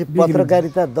गर्दाखेरि भनेपछि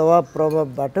पत्रकारिता दबाव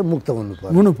प्रभावबाट मुक्त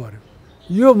हुनु पर्यो।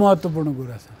 यो महत्त्वपूर्ण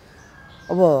कुरा छ।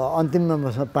 अब अन्तिममा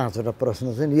मसँग 5वटा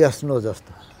प्रश्न छन्, यस नो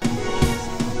जस्तो।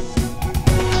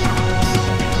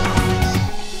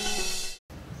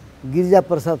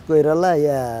 गिरिजाप्रसाद कोइराला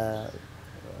या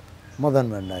मदन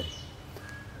भण्डारी?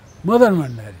 मदन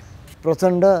भण्डारी।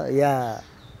 प्रचण्ड या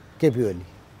केपी ओली?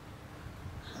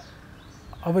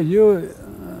 अब यो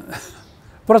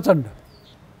प्रचण्ड।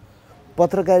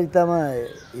 पत्रकारितामा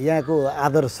यहाँको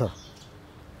आदर्श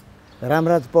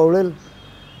रामराज पौडेल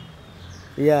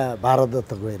या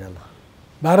भारतदत्त कोइराला?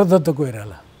 भारतदत्त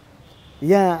कोइराला।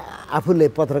 यहाँ आफूले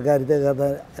पत्रकारिता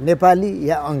गर्दा नेपाली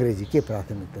या अङ्ग्रेजी के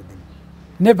प्राथमिकता दिने?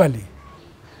 नेपाली।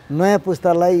 नयाँ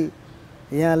पुस्तालाई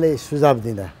यहाँले सुझाव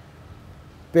दिँदा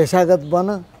पेसागत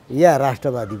बन या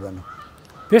राष्ट्रवादी बन?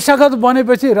 पेसागत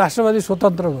बनेपछि राष्ट्रवादी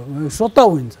स्वतः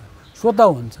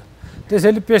हुन्छ,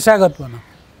 त्यसैले पेसागत बन।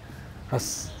 हस्,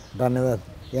 धन्यवाद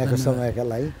यहाँको समयका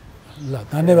लागि। ल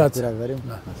धन्यवाद। कुरा गऱ्यौँ।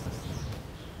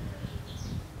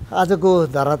 आजको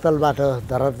धरातलबाट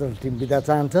धरातल टिम बिदा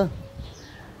चाहन्छ।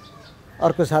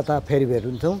 अर्को साता फेरि भेट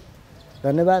हुन्छौँ।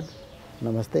 धन्यवाद,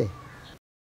 नमस्ते।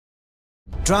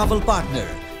 ट्राभल पार्टनर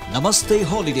नमस्ते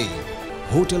holiday,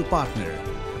 hotel partner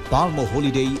palmo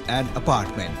holiday and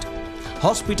apartment,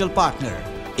 hospital partner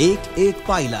एक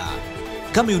पाइला,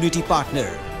 कम्युनिटी पार्टनर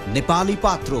नेपाली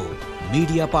पात्रो,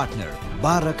 media partner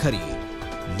बाराखरी,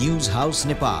 news house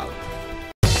Nepal.